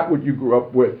 because it's not what you grew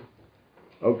up with.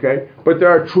 Okay? But there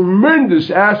are tremendous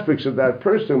aspects of that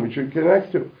person which you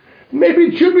connect to. Maybe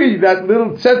it should be that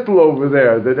little zettel over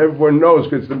there that everyone knows,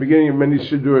 because it's the beginning of many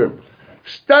Siddurim.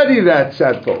 Study that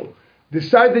zettel.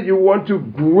 Decide that you want to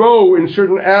grow in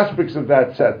certain aspects of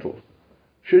that zettel.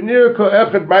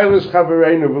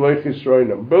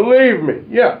 Believe me,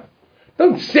 yeah.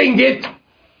 Don't sing it.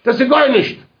 That's a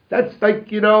garnished. That's like,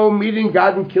 meeting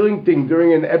God and killing things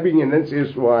during an ebbing and then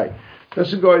says why.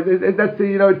 That's a garnished.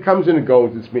 It comes and it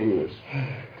goes. It's meaningless.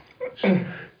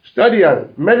 Study on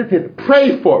it. Meditate.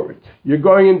 Pray for it. You're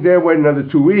going in there, wait another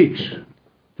 2 weeks.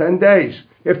 10 days.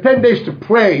 You have 10 days to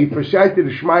pray for Siyata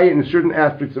D'Shmaya in certain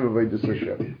aspects of Avodas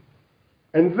Hashem.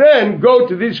 And then go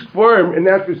to this forum and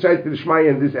ask for Siyata D'Shmaya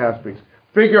in these aspects.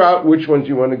 Figure out which ones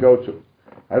you want to go to.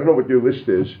 I don't know what your list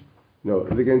is.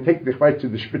 They're going to take the fight to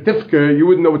the Shpetifka, you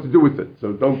wouldn't know what to do with it.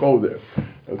 So don't go there.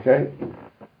 Okay?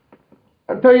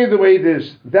 I'm telling you the way it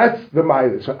is. That's the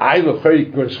Ma'ila. So I look very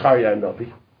good Schaya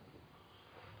Navi.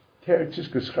 Teretz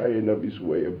Schaya Navi is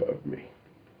way above me.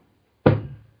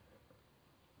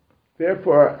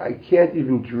 Therefore, I can't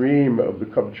even dream of the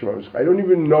Kavod Shemaim. I don't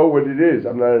even know what it is.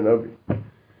 I'm not a Navi.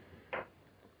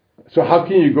 So how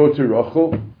can you go to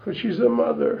Rachel? Because she's a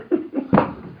mother.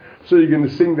 So you're going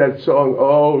to sing that song,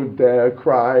 oh, Dad,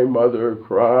 cry, mother,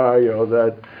 cry, all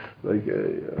that. Like,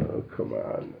 oh, come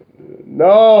on.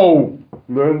 No!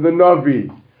 Learn the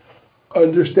Navi.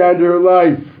 Understand her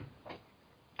life.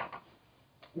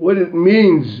 What it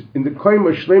means in the Koyim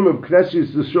Shlem of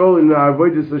Knesset Yisrael in the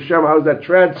Avodas Hashem, how does that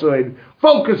translate?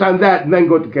 Focus on that and then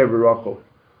go to Kever Rachel.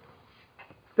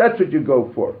 That's what you go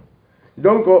for. You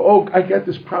don't go, oh, I got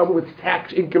this problem with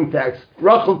tax, income tax.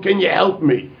 Rachel, can you help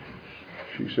me?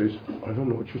 She says, I don't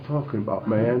know what you're talking about,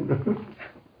 man.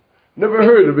 Never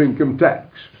heard of income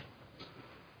tax.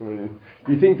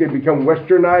 You think they become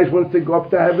westernized once they go up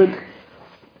to heaven?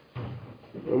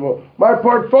 My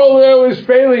portfolio is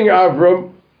failing,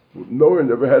 Avram. No, I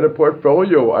never had a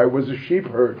portfolio. I was a sheep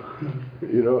herd.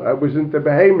 I was into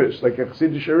behemoths, like a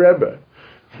Chassidish Rebbe.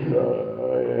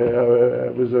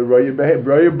 I was a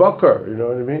Raya Bakar, you know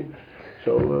what I mean?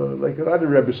 So, like a lot of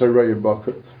Rebbes are Raya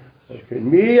Bakar. Okay,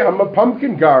 me, I'm a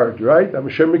pumpkin guard, right? I'm a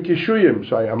Shemek Yeshuyim,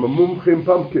 so I'm a mumch in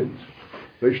pumpkins.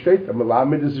 I'm a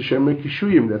lamed as a Shemek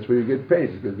Yeshuyim. That's where you get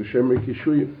paid, because the Shemek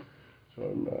Yeshuyim. So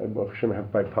I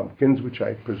have my pumpkins, which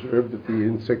I preserve that the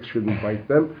insects shouldn't bite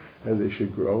them, and they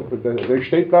should grow. But they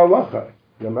state halacha.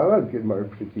 I'm not allowed to get married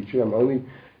for teaching. I'm only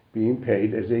being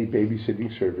paid as a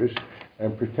babysitting service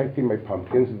and protecting my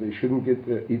pumpkins, and they shouldn't get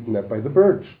eaten up by the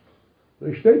birds.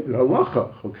 They state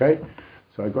halacha, okay?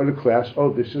 So I go to class,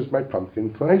 oh, this is my pumpkin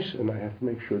place, and I have to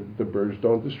make sure that the birds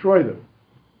don't destroy them.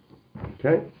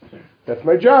 Okay? That's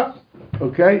my job.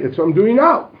 Okay? That's what I'm doing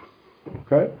now.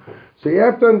 Okay? So you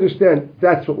have to understand,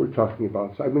 that's what we're talking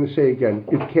about. So I'm going to say again,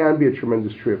 it can be a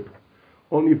tremendous trip.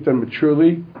 Only if done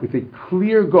maturely, with a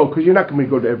clear goal, because you're not going to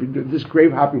go to this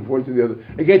grave hopping from one to the other.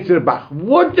 Against the Bach.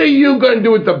 What are you going to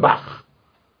do with the Bach?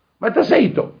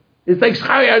 Mataseito. It's like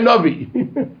Schari Anovi.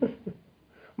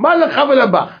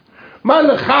 Malachav Bach.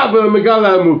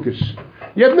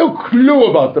 You have no clue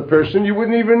about the person. You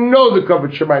wouldn't even know the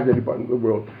Kavod Shemaim that he brought into the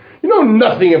world. You know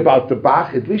nothing about the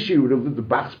Bach. At least you would have lived the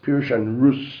Bach's Pirush and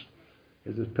Rus.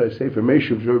 As a Sefer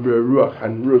Meshuv, Ruach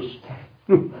and Rus.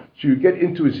 So you get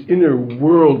into his inner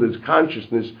world, his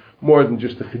consciousness, more than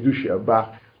just the Chidushei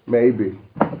Bach. Maybe.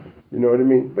 You know what I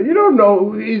mean? But you don't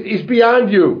know. He's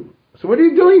beyond you. So what are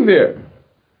you doing there?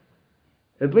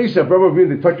 At least Avraham Avinu,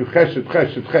 they taught you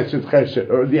chesed,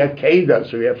 or the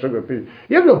Akedah, so you have some opinion.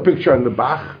 You have no picture on the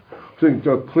Bach, so you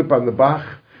do a clip on the Bach.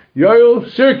 Yoel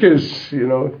Circus,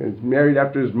 is married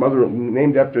after his mother,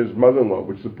 named after his mother-in-law,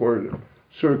 which supported him.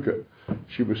 Circa.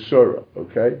 She was Sora,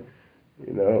 okay?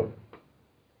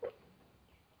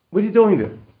 What are you doing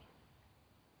there?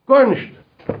 Garnished.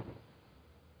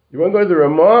 You want to go to the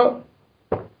Ramah?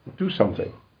 Do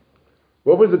something.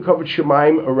 What was the Kavod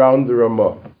Shemaim around the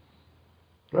Ramah?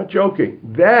 Not joking.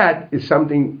 That is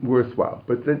something worthwhile.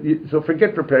 But so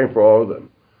forget preparing for all of them.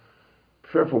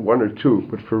 Prepare for one or two,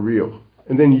 but for real.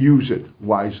 And then use it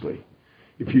wisely.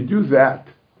 If you do that,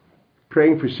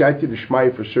 praying for Siyata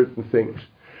D'Shmaya for certain things,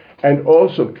 and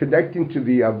also connecting to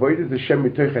the Avodah Hashem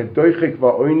Mitoch HaDoichek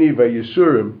Va'oini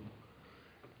Va'Yisurim,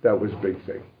 that was a big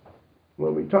thing.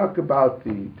 When we talk about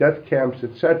the death camps,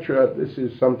 etc., this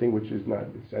is something which is not,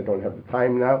 I don't have the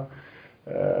time now.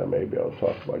 Maybe I'll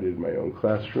talk about it in my own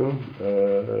classroom,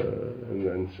 and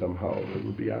then somehow it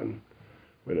will be on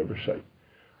whatever site.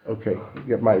 Okay,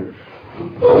 get my